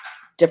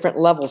 different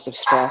levels of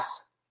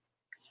stress,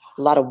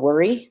 a lot of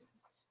worry.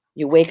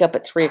 You wake up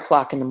at 3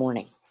 o'clock in the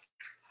morning.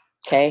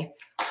 Okay.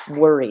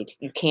 Worried.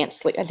 You can't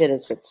sleep. I did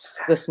it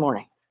this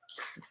morning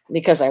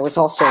because I was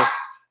also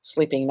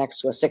sleeping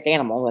next to a sick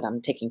animal that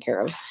I'm taking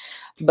care of,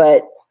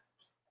 but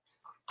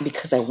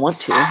because I want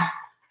to.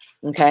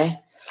 Okay.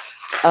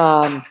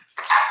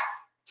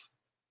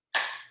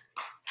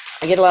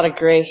 I get a lot of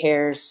gray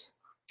hairs.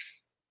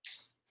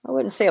 I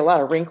wouldn't say a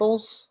lot of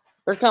wrinkles.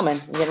 They're coming.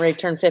 I'm getting ready to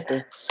turn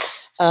 50.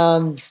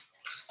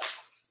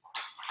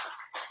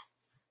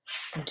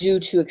 Due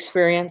to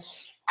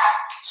experience,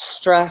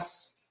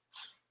 stress,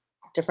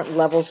 different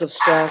levels of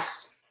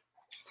stress.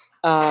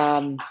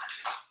 Hey,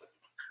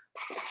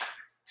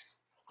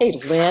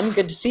 Lynn,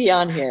 good to see you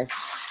on here.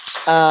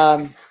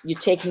 You're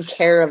taking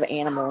care of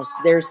animals.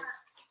 That's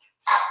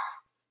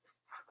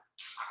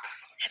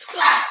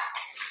Wilma.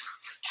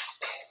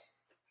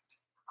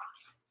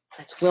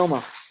 That's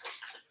Wilma.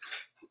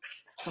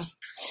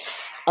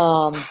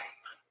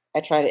 I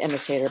try to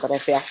imitate her, but I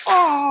fail.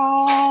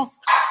 Aww.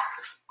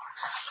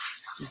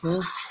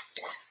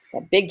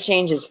 Got big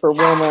changes for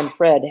Wilma and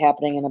Fred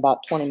happening in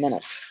about 20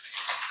 minutes.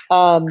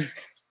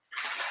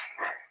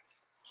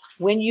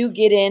 When you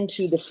get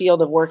into the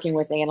field of working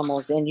with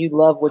animals and you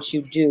love what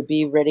you do,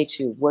 be ready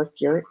to work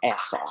your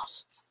ass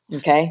off,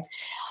 okay?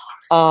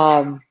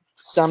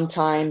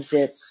 Sometimes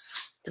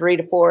it's 3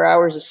 to 4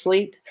 hours of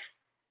sleep,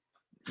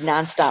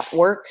 nonstop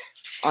work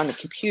on the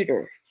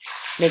computer.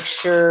 Make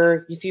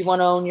sure, if you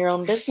want to own your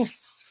own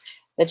business,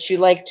 that you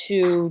like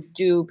to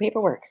do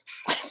paperwork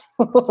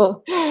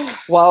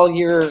while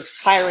you're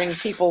hiring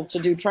people to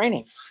do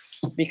training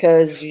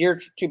because you're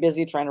too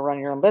busy trying to run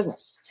your own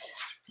business.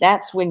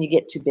 That's when you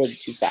get too big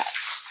too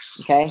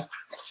fast, okay?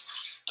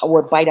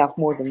 Or bite off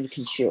more than you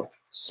can chew.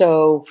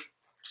 So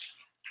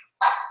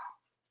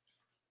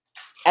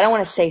I don't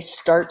want to say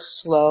start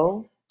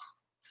slow,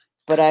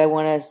 but I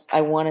want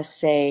to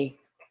say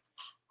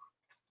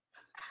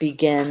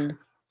begin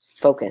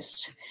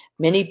focused.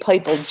 Many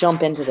people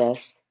jump into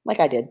this, like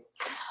I did,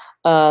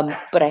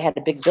 but I had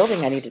a big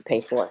building I needed to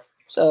pay for.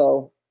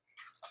 So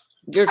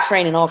you're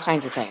training all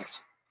kinds of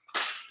things.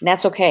 And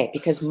that's okay,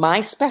 because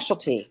my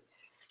specialty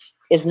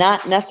is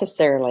not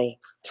necessarily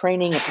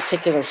training a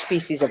particular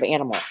species of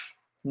animal.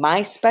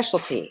 My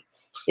specialty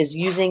is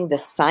using the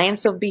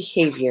science of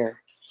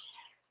behavior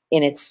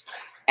in its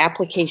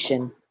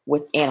application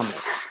with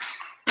animals.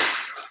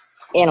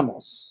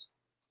 Animals,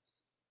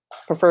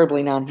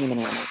 preferably non-human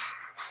animals.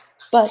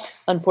 But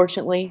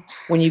unfortunately,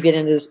 when you get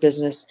into this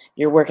business,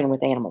 you're working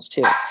with animals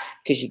too,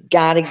 because you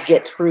got to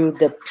get through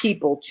the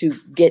people to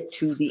get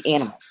to the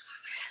animals,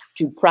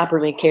 to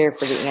properly care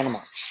for the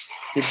animals.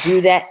 To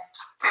do that,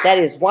 that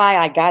is why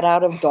I got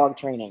out of dog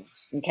training,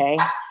 okay?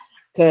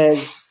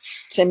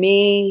 Because to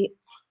me,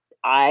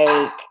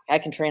 I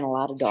can train a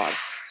lot of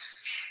dogs.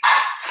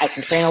 I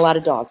can train a lot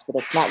of dogs, but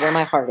that's not where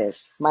my heart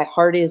is. My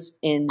heart is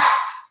in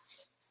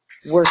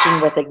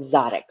working with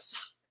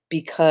exotics,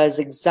 because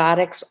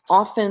exotics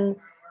often,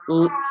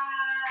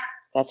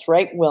 that's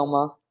right,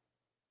 Wilma.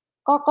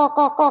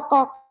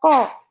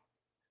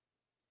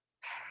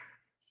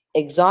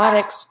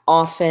 Exotics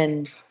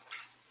often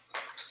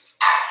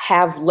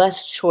have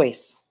less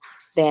choice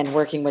than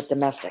working with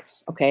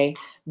domestics, okay?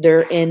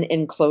 They're in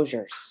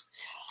enclosures.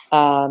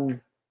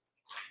 And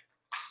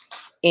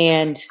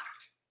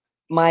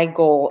my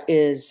goal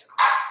is,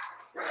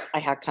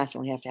 I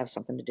constantly have to have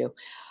something to do.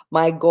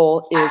 My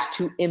goal is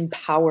to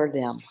empower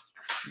them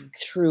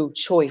through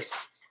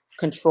choice,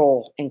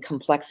 control, and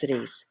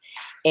complexities.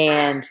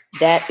 And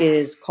that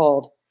is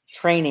called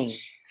training,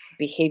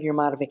 behavior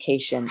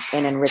modification,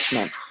 and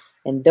enrichment.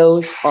 And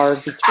those are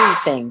the 3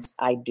 things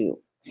I do.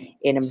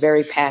 And I'm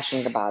very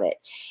passionate about it.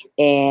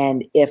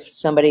 And if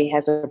somebody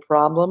has a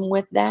problem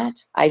with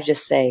that, I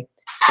just say,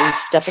 please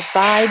step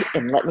aside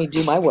and let me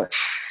do my work.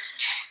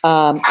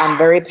 I'm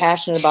very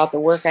passionate about the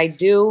work I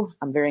do.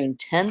 I'm very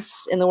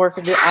intense in the work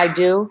I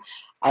do.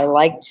 I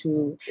like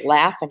to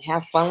laugh and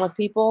have fun with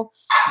people.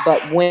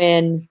 But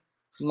when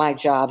my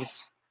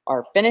jobs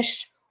are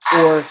finished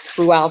or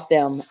throughout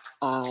them,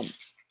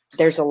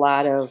 there's a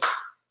lot of,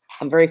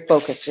 I'm very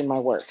focused in my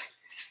work.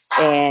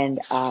 And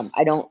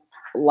I don't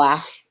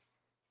laugh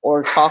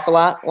or talk a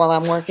lot while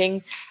I'm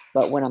working,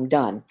 but when I'm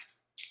done,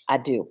 I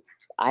do.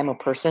 I'm a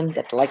person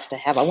that likes to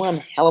have one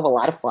hell of a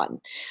lot of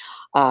fun.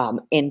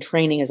 And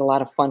training is a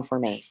lot of fun for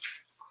me.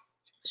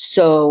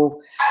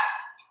 So,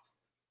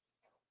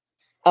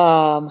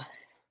 I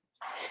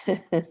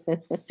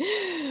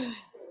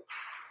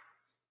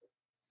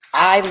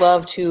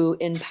love to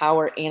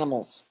empower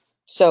animals.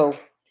 So,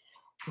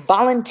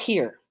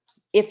 volunteer.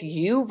 If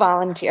you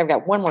volunteer, I've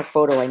got one more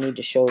photo I need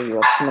to show you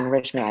of some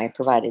enrichment I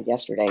provided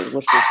yesterday,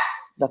 which was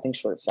nothing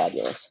short of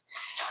fabulous.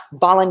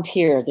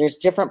 Volunteer. There's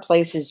different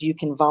places you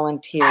can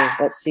volunteer.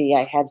 Let's see,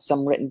 I had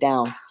some written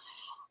down.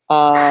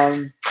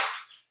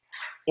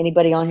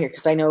 Anybody on here?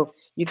 Because I know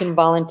you can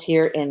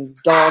volunteer in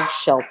dog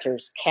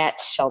shelters, cat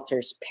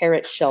shelters,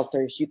 parrot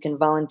shelters. You can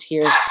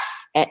volunteer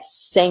at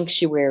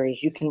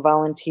sanctuaries. You can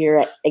volunteer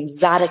at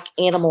exotic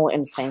animal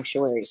and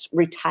sanctuaries,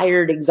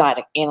 retired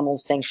exotic animal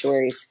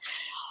sanctuaries.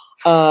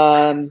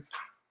 Where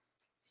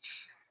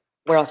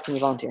else can you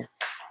volunteer?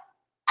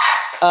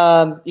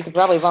 You can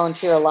probably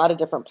volunteer a lot of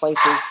different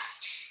places.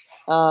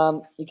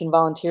 You can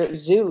volunteer at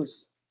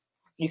zoos.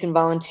 You can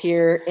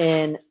volunteer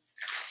in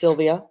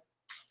Sylvia,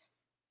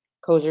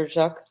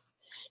 Kozerchuk.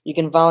 You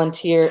can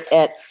volunteer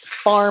at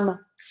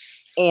farm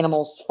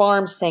animals,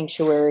 farm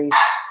sanctuaries,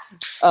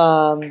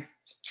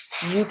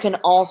 You can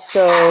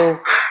also,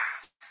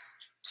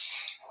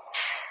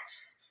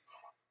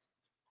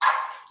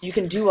 you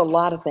can do a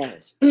lot of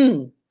things.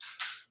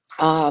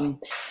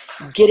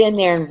 Get in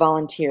there and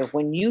volunteer.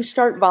 When you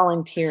start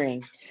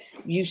volunteering,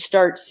 you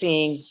start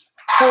seeing,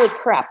 holy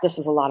crap, this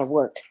is a lot of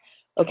work.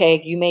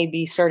 Okay, you may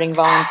be starting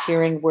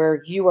volunteering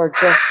where you are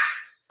just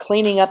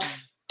cleaning up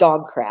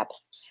dog crap,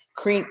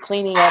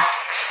 cleaning up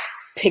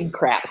pig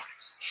crap,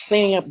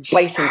 cleaning up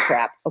bison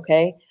crap,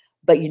 okay?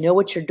 But you know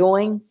what you're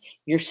doing?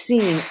 You're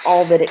seeing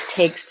all that it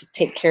takes to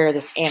take care of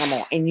this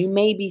animal. And you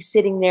may be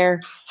sitting there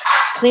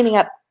cleaning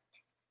up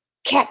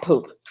cat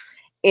poop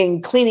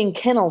and cleaning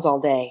kennels all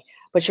day.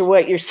 But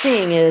what you're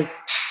seeing is,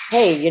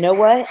 hey, you know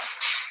what?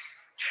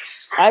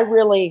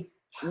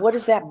 What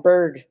is that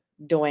bird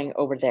doing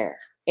over there?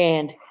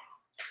 And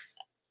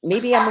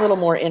maybe I'm a little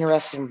more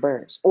interested in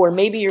birds. Or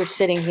maybe you're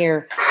sitting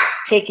here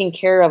taking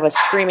care of a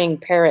screaming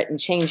parrot and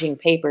changing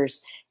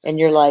papers, and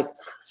you're like,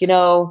 you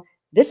know,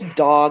 this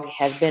dog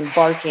has been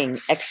barking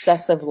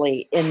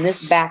excessively in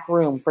this back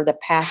room for the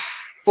past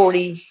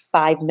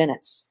 45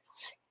 minutes.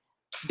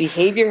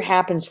 Behavior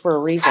happens for a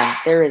reason.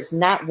 There is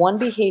not one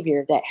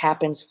behavior that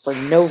happens for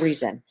no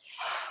reason.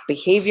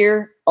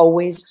 Behavior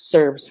always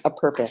serves a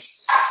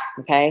purpose,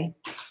 okay?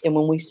 And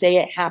when we say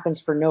it happens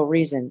for no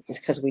reason, it's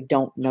because we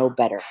don't know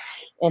better.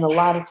 And a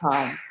lot of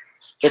times,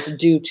 it's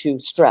due to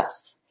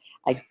stress.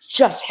 I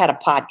just had a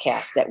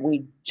podcast that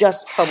we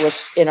just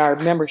published in our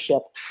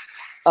membership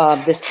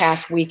this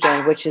past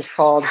weekend, which is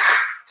called,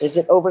 is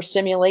it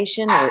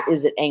overstimulation or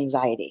is it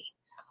anxiety?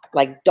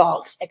 Like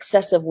dogs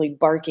excessively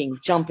barking,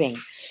 jumping.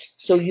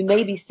 So you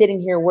may be sitting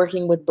here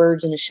working with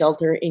birds in a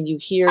shelter and you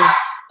hear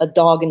a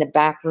dog in the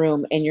back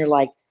room and you're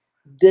like,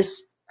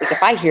 this, like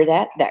if I hear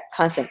that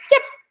constant,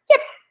 yep, yep,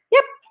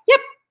 yep,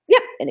 yep,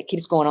 yep, and it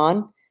keeps going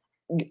on,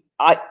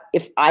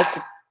 if I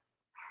could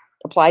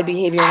apply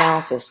behavior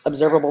analysis,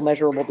 observable,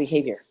 measurable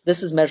behavior,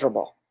 this is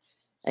measurable.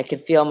 I can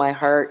feel my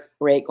heart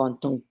rate going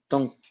dunk,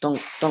 dunk, dunk,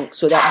 dunk.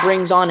 So that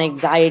brings on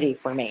anxiety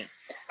for me.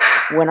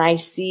 When I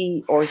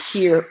see or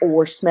hear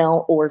or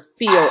smell or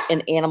feel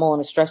an animal in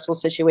a stressful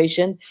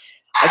situation,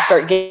 I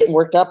start getting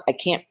worked up. I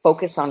can't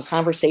focus on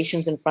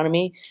conversations in front of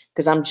me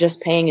because I'm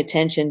just paying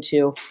attention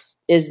to,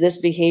 is this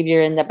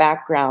behavior in the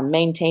background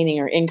maintaining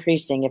or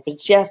increasing? If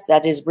it's yes,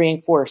 that is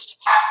reinforced.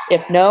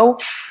 If no,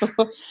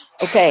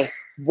 okay,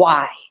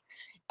 why?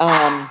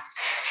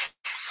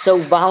 So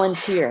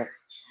volunteer.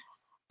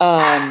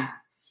 Oh,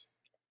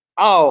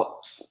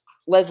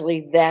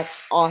 Leslie,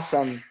 that's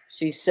awesome.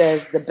 She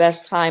says, the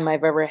best time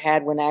I've ever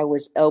had when I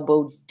was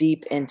elbow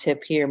deep in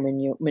tip here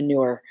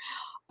manure.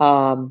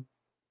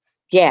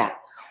 Yeah,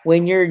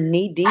 when you're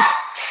knee deep,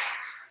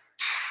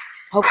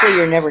 hopefully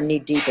you're never knee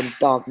deep in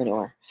dog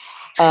manure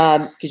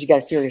because you got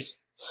a serious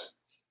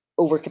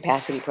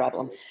overcapacity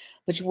problem.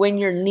 But when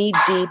you're knee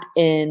deep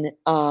in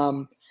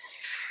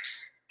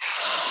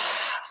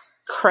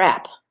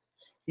crap,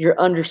 you're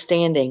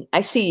understanding.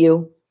 I see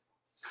you.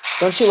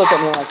 Don't you look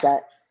at me like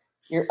that.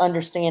 You're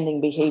understanding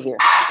behavior.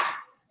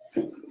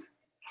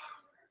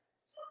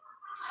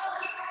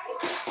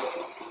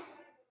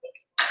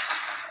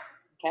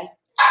 Okay.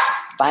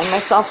 Buying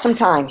myself some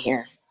time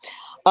here.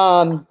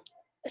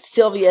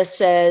 Sylvia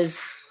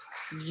says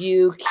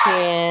you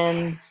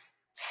can,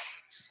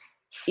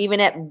 even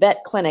at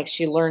vet clinics,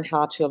 you learn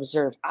how to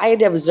observe. I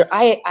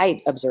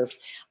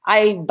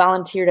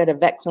volunteered at a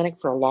vet clinic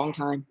for a long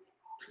time.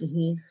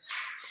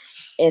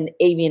 An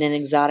avian and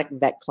exotic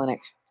vet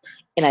clinic.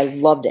 And I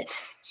loved it.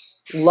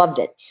 Loved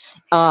it.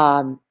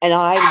 And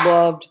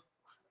I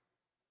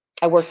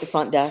worked the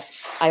front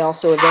desk. I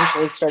also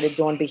eventually started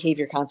doing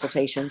behavior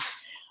consultations.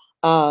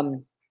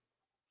 So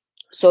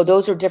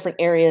those are different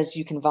areas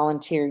you can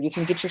volunteer. You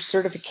can get your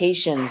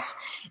certifications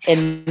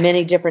in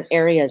many different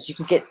areas. You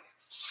can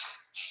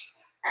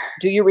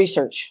do your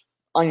research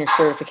on your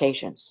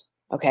certifications,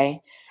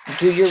 okay?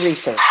 Do your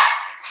research.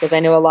 Because I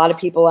know a lot of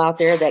people out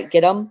there that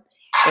get them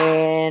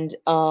and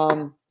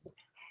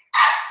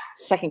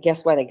second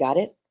guess why they got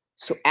it.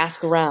 So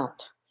ask around,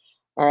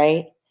 all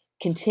right?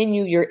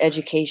 Continue your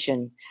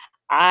education.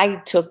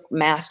 I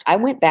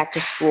went back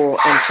to school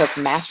and took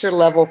master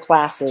level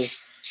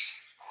classes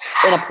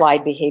in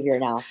applied behavior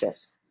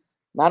analysis.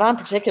 Not on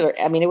particular,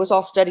 I mean, it was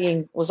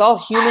all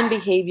human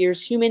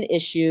behaviors, human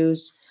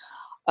issues,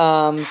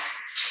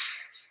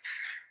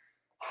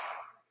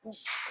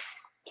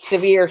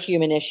 severe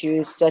human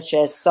issues such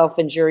as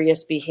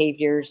self-injurious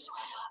behaviors,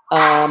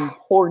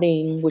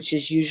 hoarding, which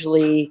is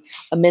usually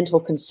a mental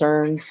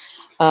concern,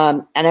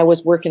 and I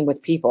was working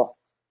with people.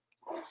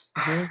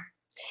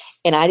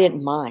 And I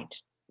didn't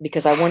mind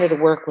because I wanted to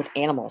work with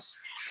animals.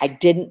 I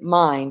didn't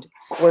mind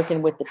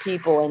working with the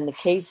people in the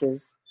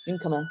cases. You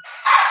can come in.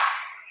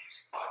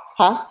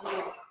 Huh?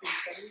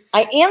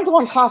 I am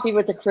doing Coffee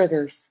with the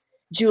Critters.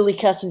 Julie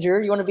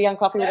Kessinger, you want to be on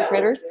Coffee with the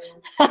Critters?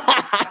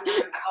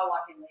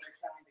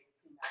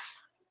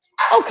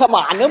 Oh, come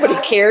on. Nobody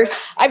cares.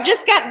 I've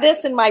just got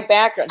this in my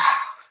background.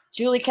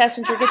 Julie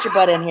Kessinger, get your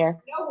butt in here.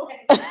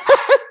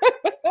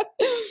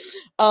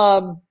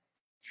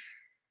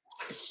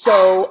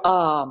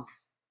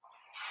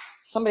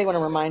 Somebody want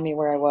to remind me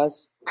where I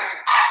was?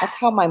 That's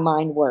how my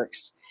mind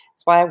works.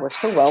 That's why I work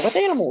so well with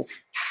animals.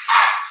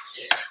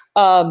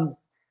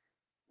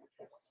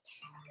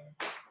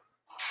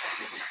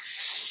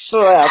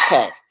 So,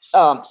 okay.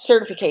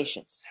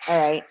 Certifications.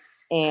 All right.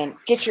 And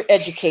get your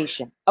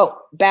education. Oh,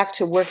 back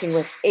to working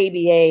with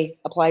ABA,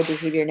 Applied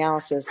Behavior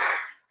Analysis,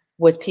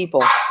 with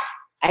people.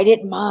 I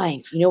didn't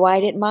mind. You know why I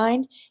didn't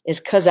mind?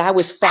 Is because I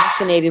was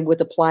fascinated with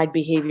applied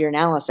behavior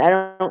analysis.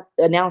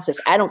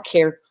 I don't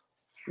care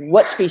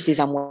what species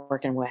I'm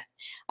working with.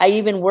 I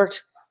even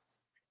worked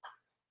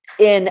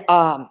in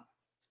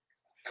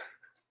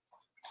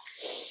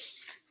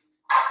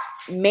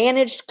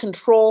managed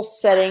control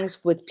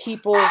settings with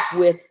people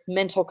with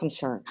mental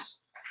concerns.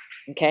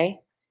 Okay?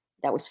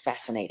 That was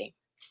fascinating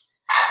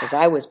because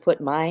I was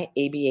putting my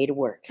ABA to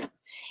work.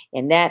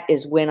 And that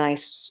is when I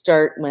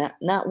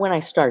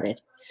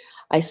started.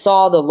 I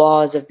saw the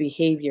laws of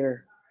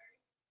behavior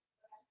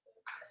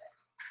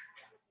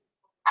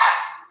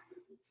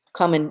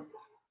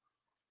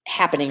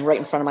happening right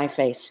in front of my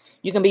face.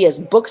 You can be as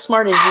book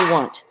smart as you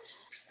want.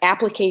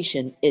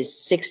 Application is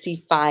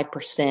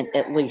 65%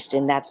 at least,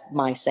 and that's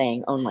my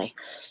saying only.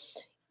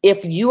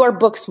 If you are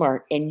book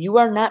smart and you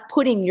are not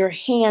putting your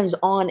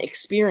hands-on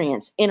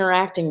experience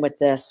interacting with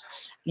this,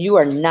 you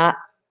are not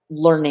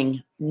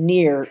learning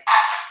near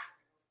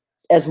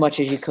as much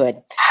as you could.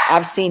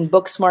 I've seen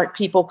book smart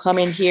people come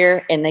in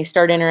here and they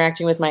start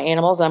interacting with my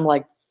animals. I'm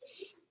like,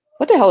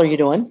 what the hell are you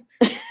doing?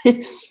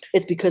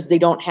 It's because they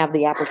don't have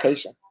the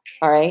application.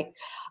 All right.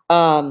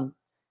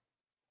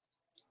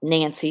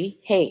 Nancy,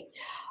 hey,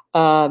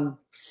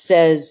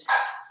 says,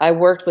 I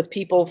worked with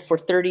people for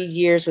 30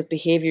 years with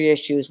behavior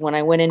issues. When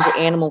I went into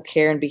animal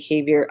care and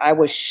behavior, I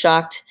was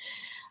shocked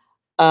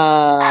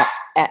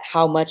at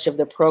how much of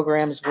the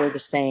programs were the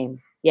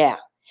same. Yeah.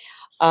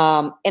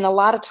 And a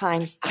lot of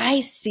times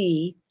I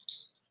see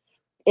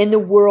in the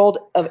world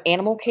of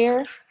animal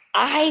care,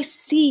 I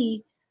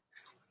see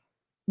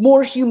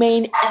more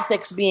humane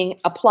ethics being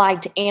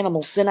applied to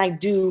animals than I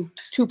do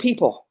to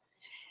people.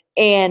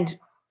 And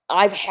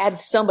I've had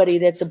somebody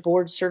that's a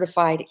board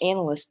certified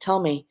analyst tell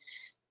me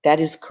that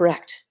is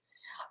correct.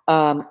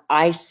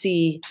 I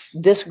see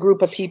this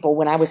group of people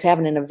when I was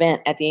having an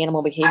event at the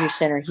Animal Behavior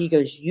Center. He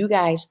goes, you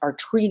guys are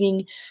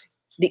treating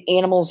the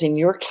animals in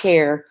your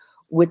care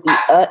with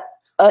the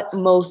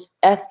utmost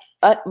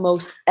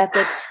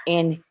ethics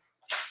and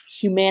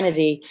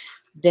humanity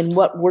than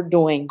what we're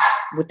doing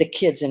with the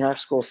kids in our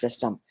school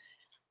system.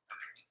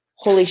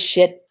 Holy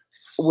shit,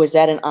 was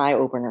that an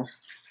eye-opener?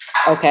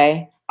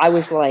 Okay. I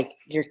was like,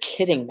 you're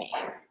kidding me.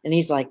 And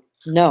he's like,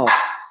 no.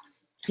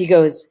 He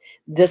goes,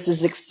 this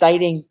is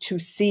exciting to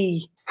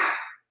see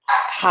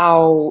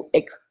how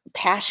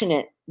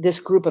passionate this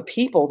group of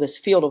people, this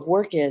field of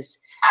work is.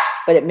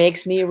 But it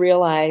makes me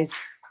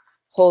realize,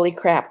 holy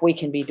crap, we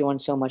can be doing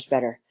so much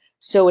better.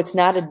 So it's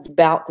not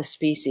about the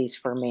species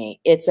for me.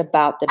 It's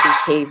about the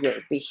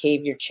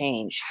behavior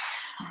change.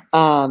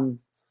 So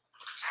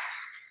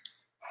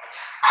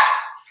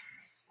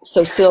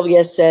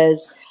Sylvia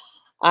says,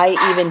 I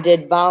even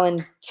did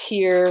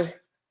volunteer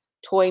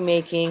toy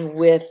making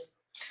with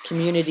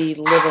community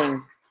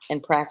living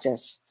and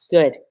practice.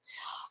 Good.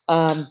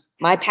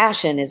 My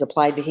passion is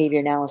applied behavior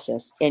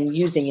analysis and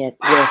using it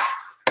with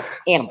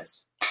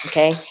animals.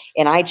 Okay.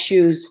 And I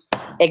choose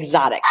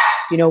exotics.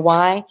 You know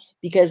why?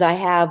 Because I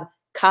have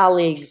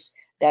colleagues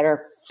that are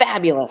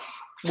fabulous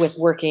with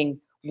working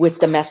with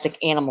domestic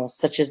animals,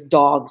 such as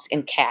dogs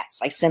and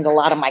cats. I send a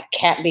lot of my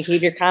cat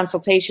behavior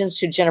consultations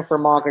to Jennifer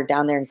Mauger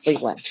down there in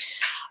Cleveland.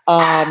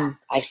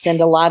 I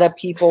send a lot of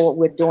people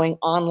with doing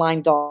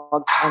online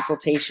dog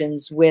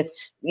consultations with,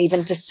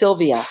 even to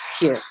Sylvia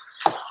here.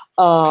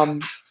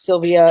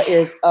 Sylvia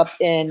is up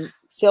in,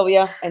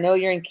 Sylvia, I know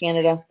you're in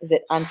Canada. Is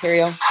it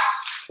Ontario?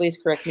 Please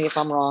correct me if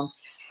I'm wrong.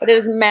 But it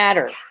doesn't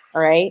matter,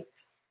 all right?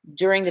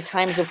 During the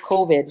times of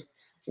COVID,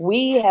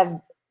 we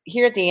have,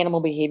 here at the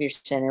Animal Behavior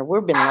Center,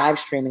 we've been live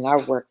streaming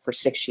our work for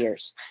 6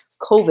 years.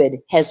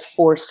 COVID has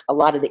forced a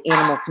lot of the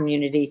animal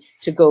community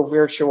to go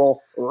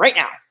virtual right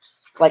now,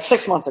 like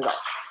 6 months ago,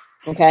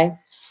 okay?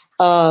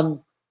 I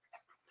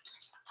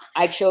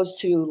chose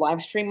to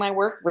live stream my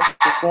work versus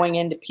going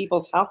into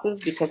people's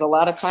houses because a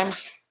lot of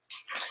times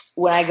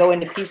when I go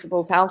into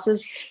people's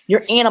houses,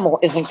 your animal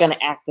isn't going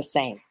to act the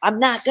same. I'm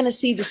not going to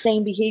see the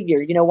same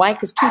behavior. You know why?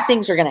 Because two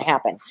things are going to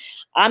happen.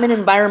 I'm an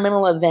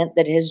environmental event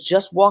that has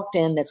just walked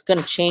in that's going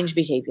to change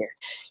behavior.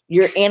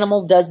 Your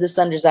animal does this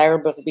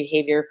undesirable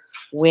behavior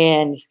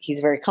when he's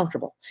very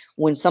comfortable,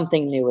 when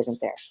something new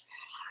isn't there.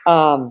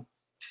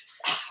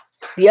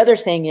 The other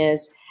thing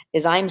is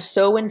I'm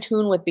so in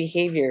tune with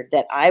behavior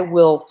that I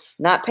will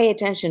not pay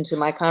attention to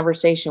my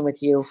conversation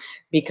with you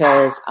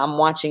because I'm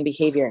watching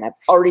behavior, and I've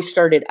already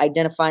started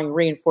identifying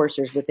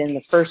reinforcers within the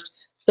first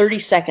 30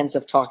 seconds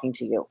of talking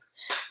to you.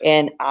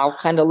 And I'll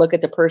kind of look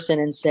at the person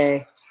and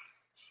say,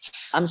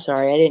 I'm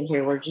sorry, I didn't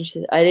hear what you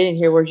said. I didn't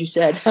hear what you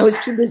said. I was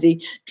too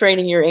busy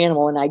training your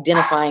animal and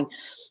identifying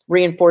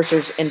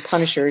reinforcers and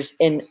punishers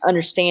and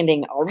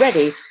understanding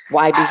already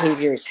why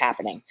behavior is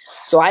happening.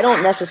 So I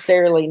don't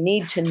necessarily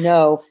need to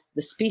know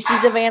the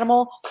species of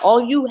animal,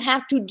 all you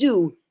have to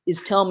do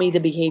is tell me the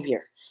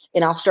behavior.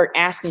 And I'll start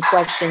asking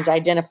questions,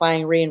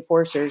 identifying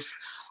reinforcers.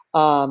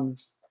 And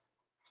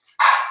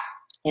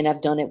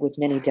I've done it with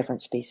many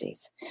different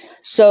species.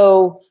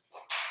 So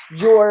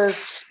your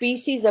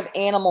species of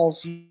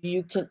animals,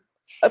 you can,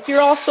 if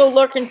you're also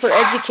looking for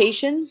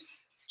education,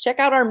 check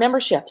out our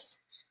memberships.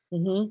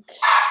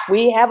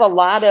 We have a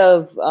lot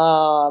of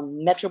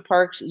metro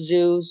parks,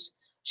 zoos,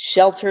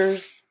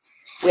 shelters.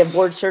 We have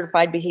board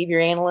certified behavior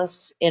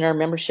analysts in our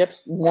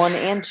memberships, 1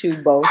 and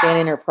 2 both, and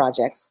in our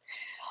projects.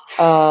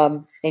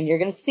 And you're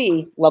going to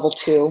see level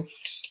 2.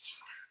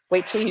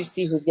 Wait till you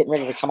see who's getting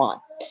ready to come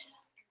on.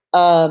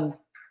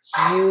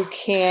 You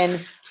can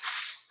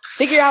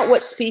figure out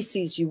what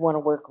species you want to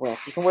work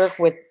with. You can work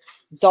with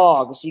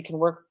dogs. You can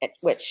work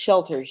with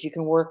shelters. You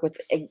can work with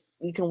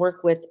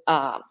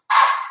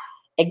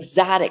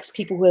exotics,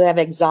 people who have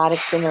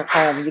exotics in their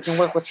home. You can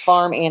work with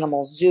farm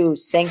animals,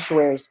 zoos,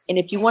 sanctuaries. And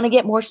if you want to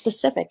get more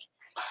specific,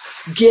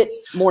 get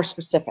more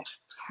specific.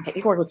 Okay,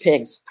 you can work with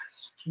pigs.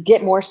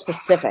 Get more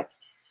specific,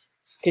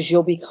 because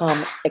you'll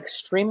become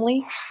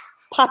extremely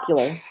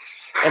popular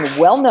and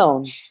well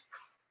known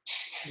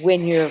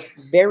when you're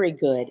very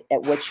good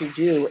at what you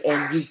do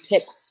and you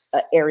pick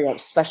an area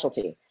of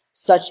specialty,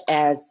 such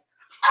as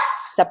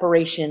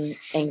separation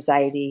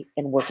anxiety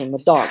and working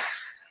with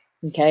dogs.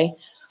 Okay?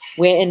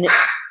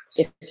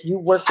 If you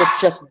work with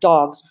just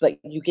dogs, but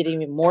you get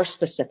even more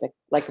specific,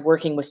 like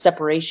working with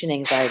separation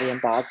anxiety in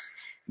dogs,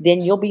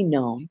 then you'll be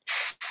known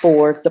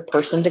for the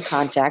person to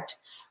contact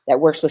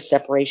that works with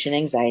separation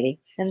anxiety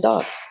in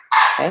dogs.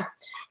 Okay?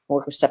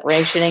 Work with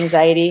separation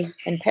anxiety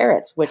in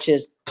parrots, which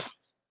is,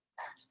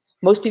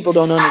 most people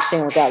don't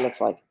understand what that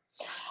looks like.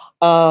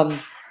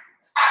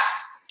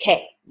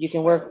 Okay, you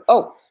can work,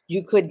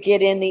 you could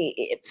get in the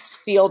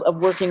field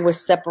of working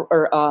with deaf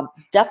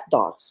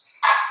dogs.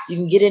 You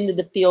can get into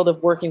the field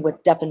of working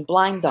with deaf and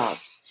blind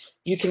dogs.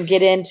 You can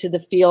get into the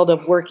field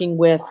of working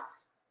with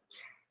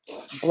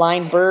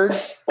blind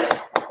birds.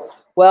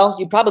 Well,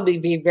 you'd probably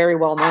be very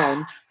well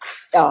known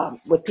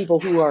with people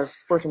who are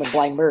working with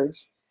blind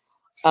birds.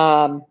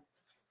 I'd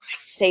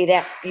say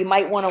that you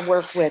might want to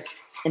work with,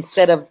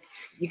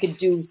 you could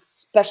do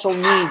special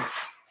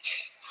needs.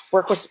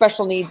 Work with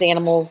special needs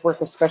animals, work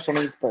with special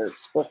needs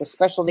birds, work with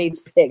special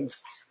needs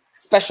pigs,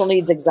 special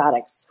needs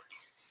exotics.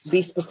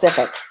 Be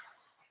specific.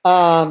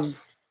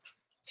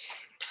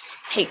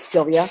 Hey,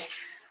 Sylvia.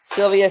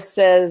 Sylvia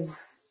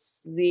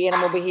says the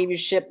animal behavior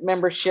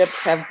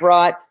memberships have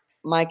brought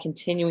my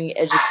continuing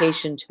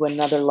education to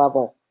another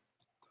level.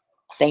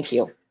 Thank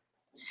you.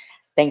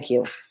 Thank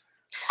you.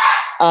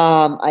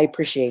 I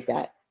appreciate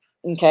that.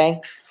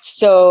 Okay.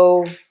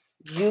 So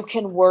you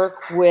can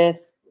work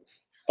with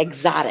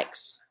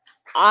exotics.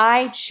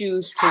 I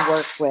choose to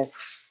work with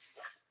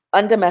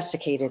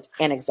undomesticated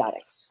and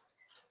exotics,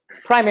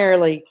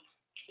 primarily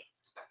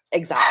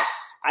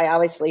exotics. I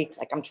obviously,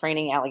 I'm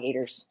training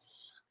alligators.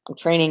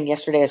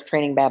 Yesterday I was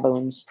training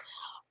baboons.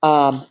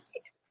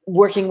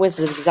 Working with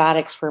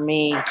exotics for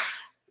me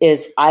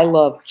is, I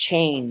love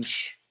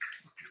change.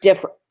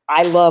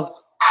 I love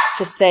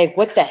to say,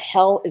 what the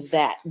hell is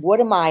that? What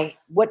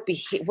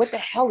the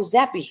hell does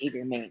that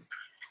behavior mean?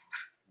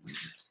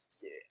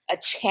 A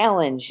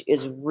challenge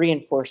is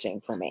reinforcing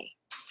for me.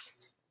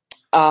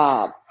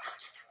 I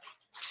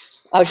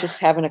was just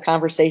having a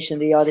conversation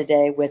the other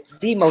day with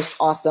the most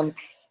awesome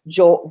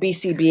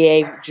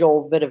BCBA,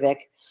 Joel Vidovic.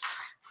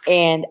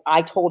 And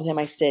I told him,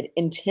 I said,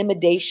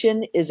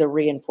 intimidation is a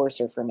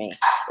reinforcer for me.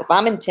 If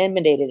I'm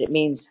intimidated, it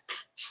means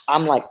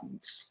I'm like,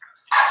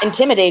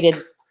 intimidated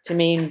to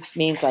me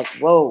means like,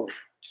 whoa,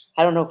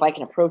 I don't know if I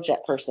can approach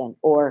that person,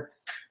 or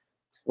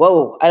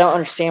whoa, I don't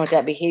understand what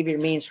that behavior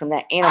means from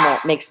that animal.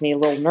 It makes me a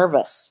little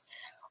nervous.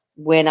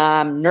 When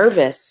I'm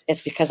nervous,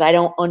 it's because I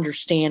don't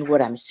understand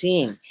what I'm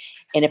seeing.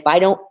 And if I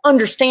don't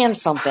understand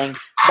something,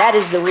 that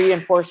is the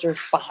reinforcer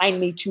behind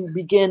me to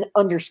begin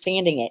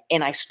understanding it.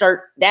 And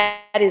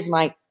that is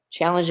my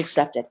challenge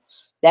accepted.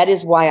 That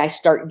is why I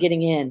start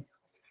getting in.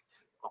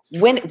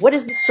 What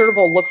does the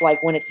servo look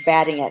like when it's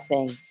batting at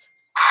things?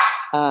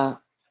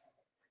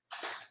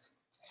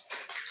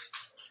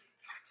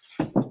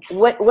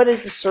 What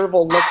does the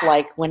servo look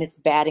like when it's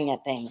batting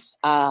at things?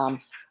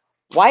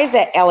 Why is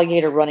that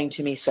alligator running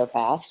to me so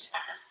fast?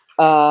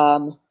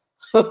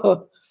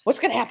 What's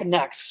going to happen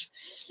next?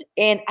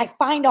 And I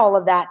find all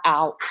of that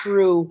out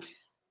through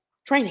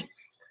training.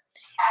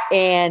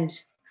 And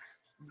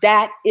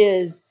that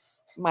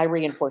is my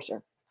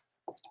reinforcer.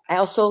 I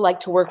also like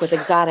to work with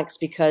exotics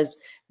because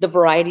the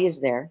variety is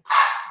there.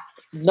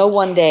 No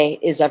one day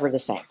is ever the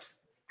same.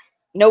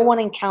 No one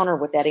encounter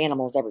with that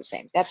animal is ever the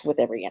same. That's with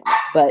every animal.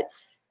 But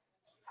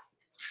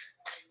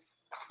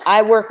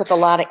I work with a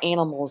lot of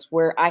animals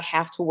where I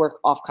have to work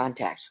off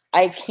contact.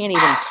 I can't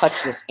even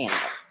touch this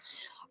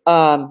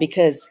animal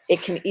because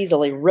it can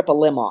easily rip a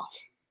limb off.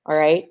 All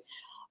right.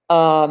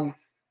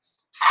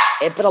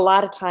 But a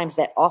lot of times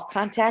that off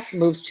contact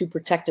moves to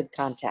protected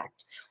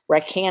contact where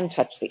I can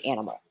touch the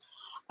animal.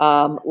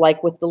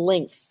 Like with the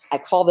lynx, I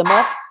call them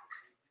up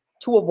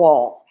to a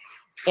wall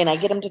and I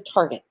get them to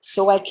target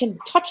so I can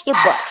touch their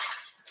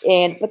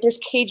butt. But there's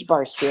cage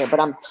bars here,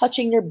 but I'm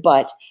touching their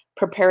butt,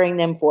 preparing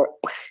them for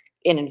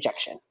an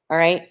injection. All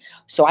right.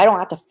 So I don't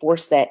have to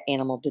force that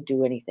animal to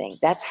do anything.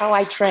 That's how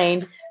I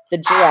trained the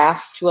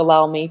giraffe to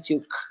allow me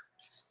to,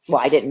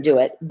 well, I didn't do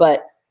it,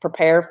 but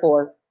prepare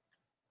for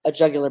a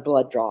jugular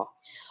blood draw.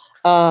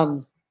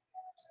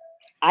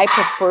 I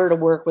prefer to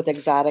work with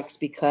exotics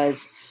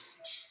because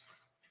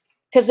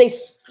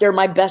they're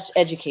my best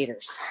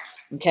educators.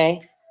 Okay.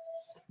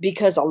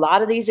 Because a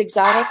lot of these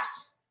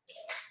exotics,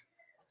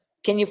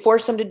 can you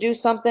force them to do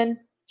something?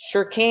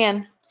 Sure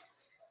can.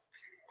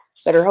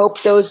 Better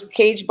hope those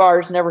cage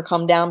bars never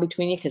come down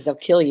between you, because they'll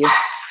kill you.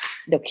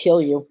 They'll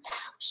kill you.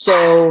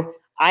 So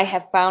I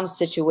have found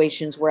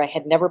situations where I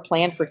had never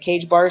planned for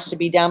cage bars to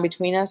be down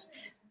between us.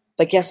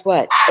 But guess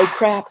what? Oh,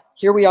 crap.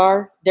 Here we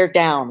are. They're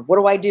down.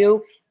 What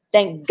do?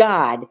 Thank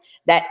God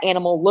that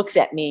animal looks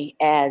at me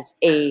as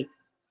a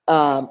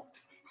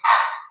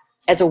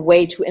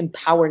way to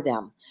empower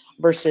them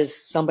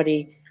versus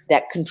somebody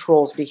that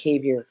controls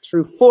behavior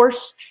through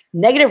force,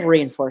 negative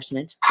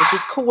reinforcement, which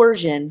is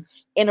coercion,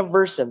 and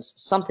aversives,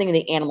 something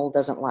the animal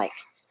doesn't like.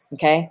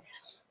 Okay?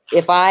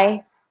 If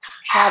I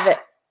have it,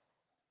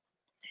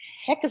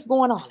 heck is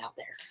going on out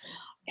there,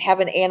 have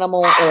an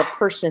animal or a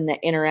person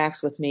that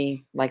interacts with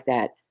me like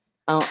that,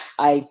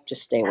 I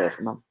just stay away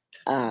from them.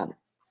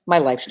 My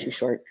life's too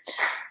short.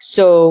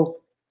 So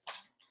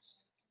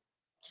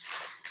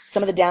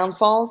some of the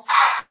downfalls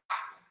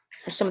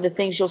are some of the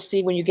things you'll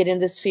see when you get in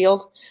this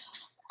field.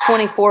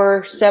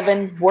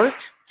 24/7 work.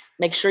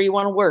 Make sure you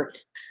want to work.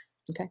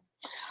 Okay.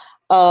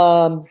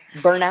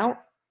 Burnout.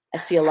 I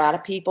see a lot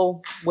of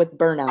people with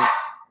burnout.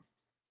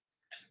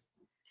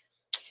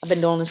 I've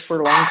been doing this for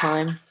a long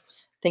time.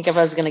 I think if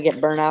I was going to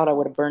get burnout, I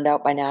would have burned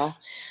out by now.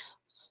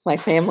 My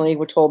family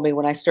told me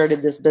when I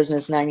started this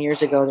business 9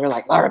 years ago, they're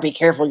like, Laura, be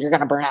careful. You're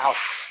going to burn out.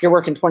 You're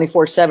working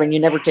 24/7. You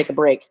never take a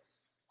break.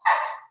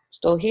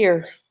 Still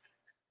here.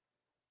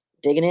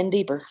 Digging in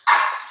deeper.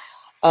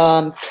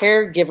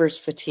 Caregivers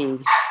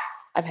fatigue.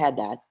 I've had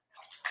that.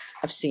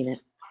 I've seen it.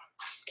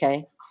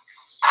 Okay.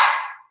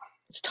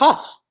 It's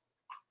tough.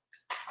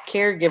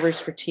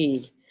 Caregivers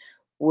fatigue,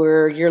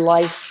 where your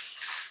life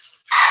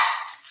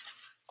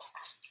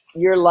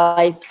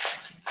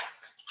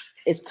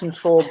is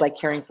controlled by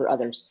caring for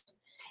others,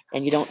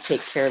 and you don't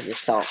take care of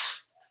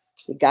yourself.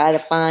 You got to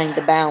find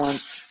the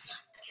balance.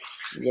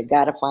 You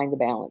got to find the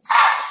balance.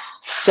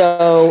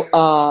 So,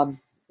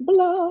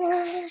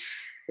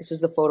 this is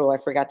the photo I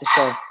forgot to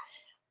show.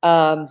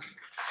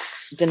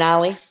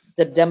 Denali,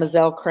 the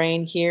demoiselle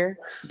crane here,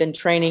 been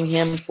training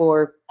him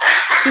for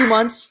 2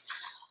 months.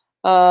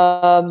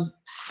 And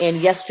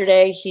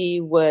yesterday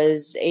he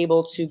was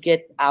able to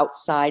get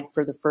outside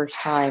for the first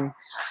time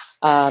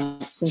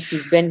since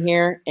he's been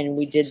here. And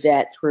we did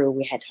that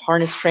we had to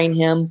harness train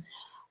him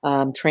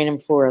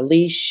for a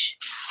leash.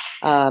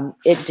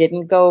 It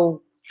didn't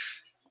go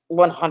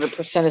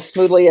 100% as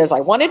smoothly as I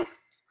wanted,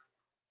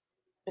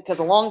 because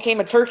along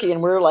came a turkey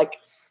and the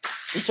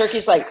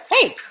turkey's like,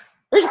 hey,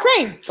 there's a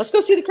crane. Let's go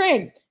see the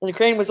crane. And the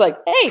crane was like,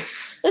 hey,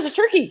 there's a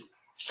turkey.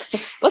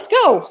 Let's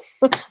go.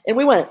 And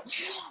we went.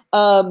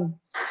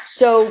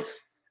 So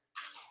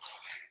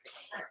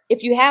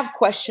if you have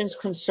questions,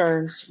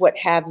 concerns, what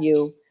have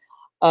you,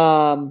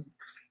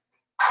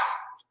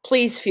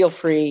 please feel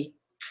free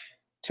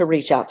to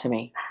reach out to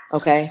me.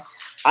 Okay.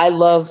 I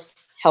love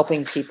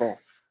helping people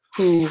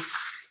who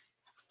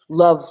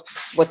love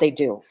what they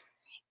do.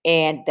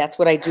 And that's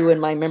what I do in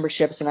my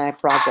memberships and I have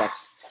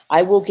projects.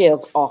 I will give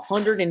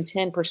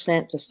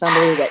 110% to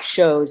somebody that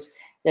shows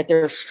that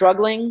they're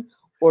struggling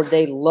or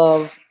they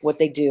love what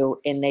they do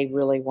and they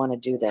really want to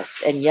do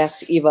this. And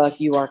yes, Eva,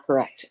 you are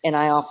correct. And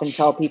I often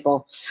tell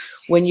people,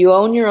 when you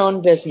own your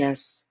own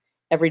business,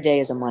 every day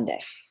is a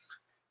Monday.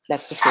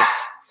 That's the truth.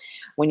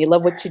 When you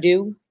love what you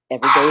do,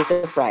 every day is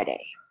a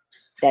Friday.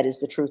 That is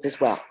the truth as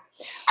well.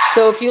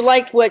 So if you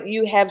like what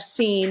you have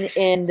seen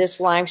in this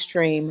live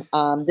stream,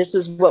 this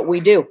is what we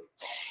do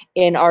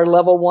in our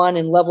level 1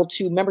 and level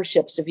 2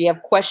 memberships. If you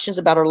have questions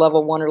about our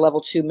level 1 or level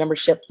 2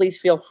 membership, please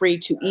feel free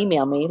to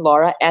email me,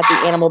 Laura, at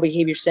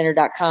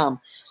theanimalbehaviorcenter.com.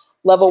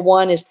 Level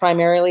 1 is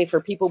primarily for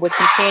people with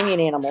companion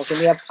animals, and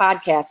we have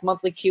podcasts,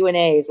 monthly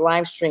Q&As,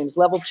 live streams.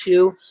 Level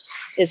 2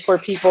 is for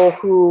people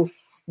who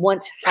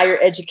want higher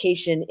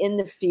education in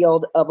the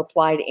field of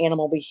applied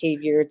animal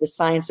behavior, the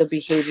science of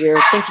behavior,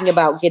 thinking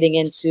about getting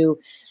into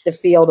the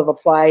field of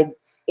applied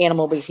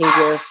animal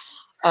behavior.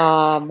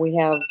 We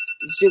have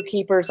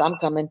zookeepers,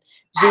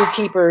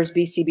 zookeepers,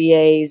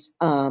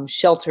 BCBAs,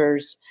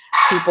 shelters,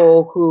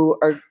 people who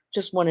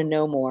just want to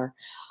know more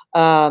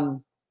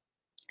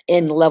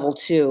in level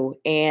 2.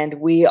 And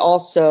we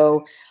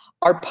also,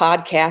 our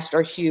podcasts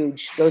are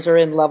huge. Those are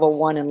in level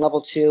 1 and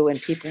level 2,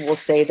 and people will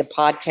say the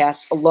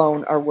podcasts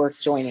alone are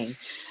worth joining.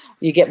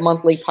 You get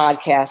monthly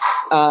podcasts.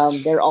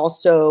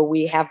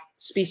 We have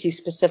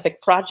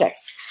species-specific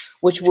projects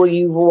which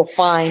you will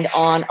find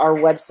on our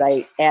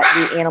website at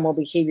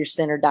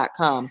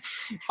theanimalbehaviorcenter.com.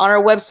 On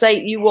our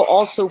website, you will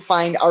also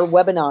find our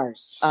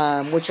webinars,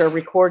 which are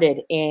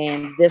recorded.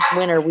 And this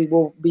winter, we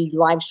will be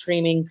live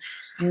streaming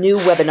new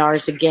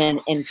webinars again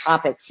in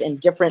topics, in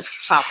different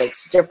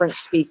topics, different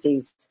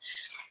species.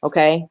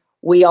 Okay.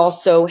 We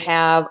also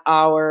have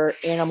our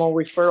animal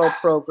referral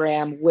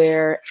program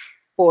where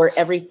for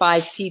every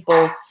 5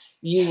 people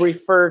you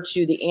refer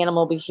to the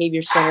Animal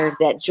Behavior Center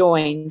that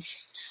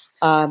joins,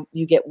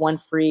 you get 1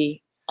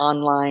 free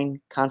online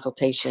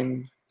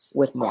consultation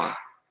with moi.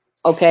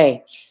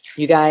 Okay,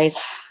 you guys,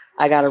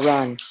 I got to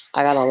run.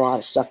 I got a lot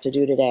of stuff to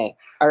do today.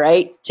 All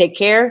right, take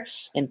care,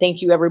 and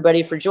thank you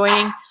everybody for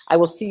joining. I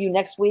will see you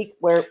next week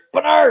where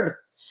Bernard,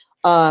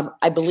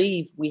 I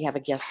believe we have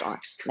a guest on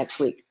next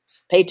week.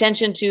 Pay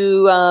attention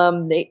to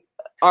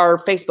our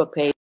Facebook page.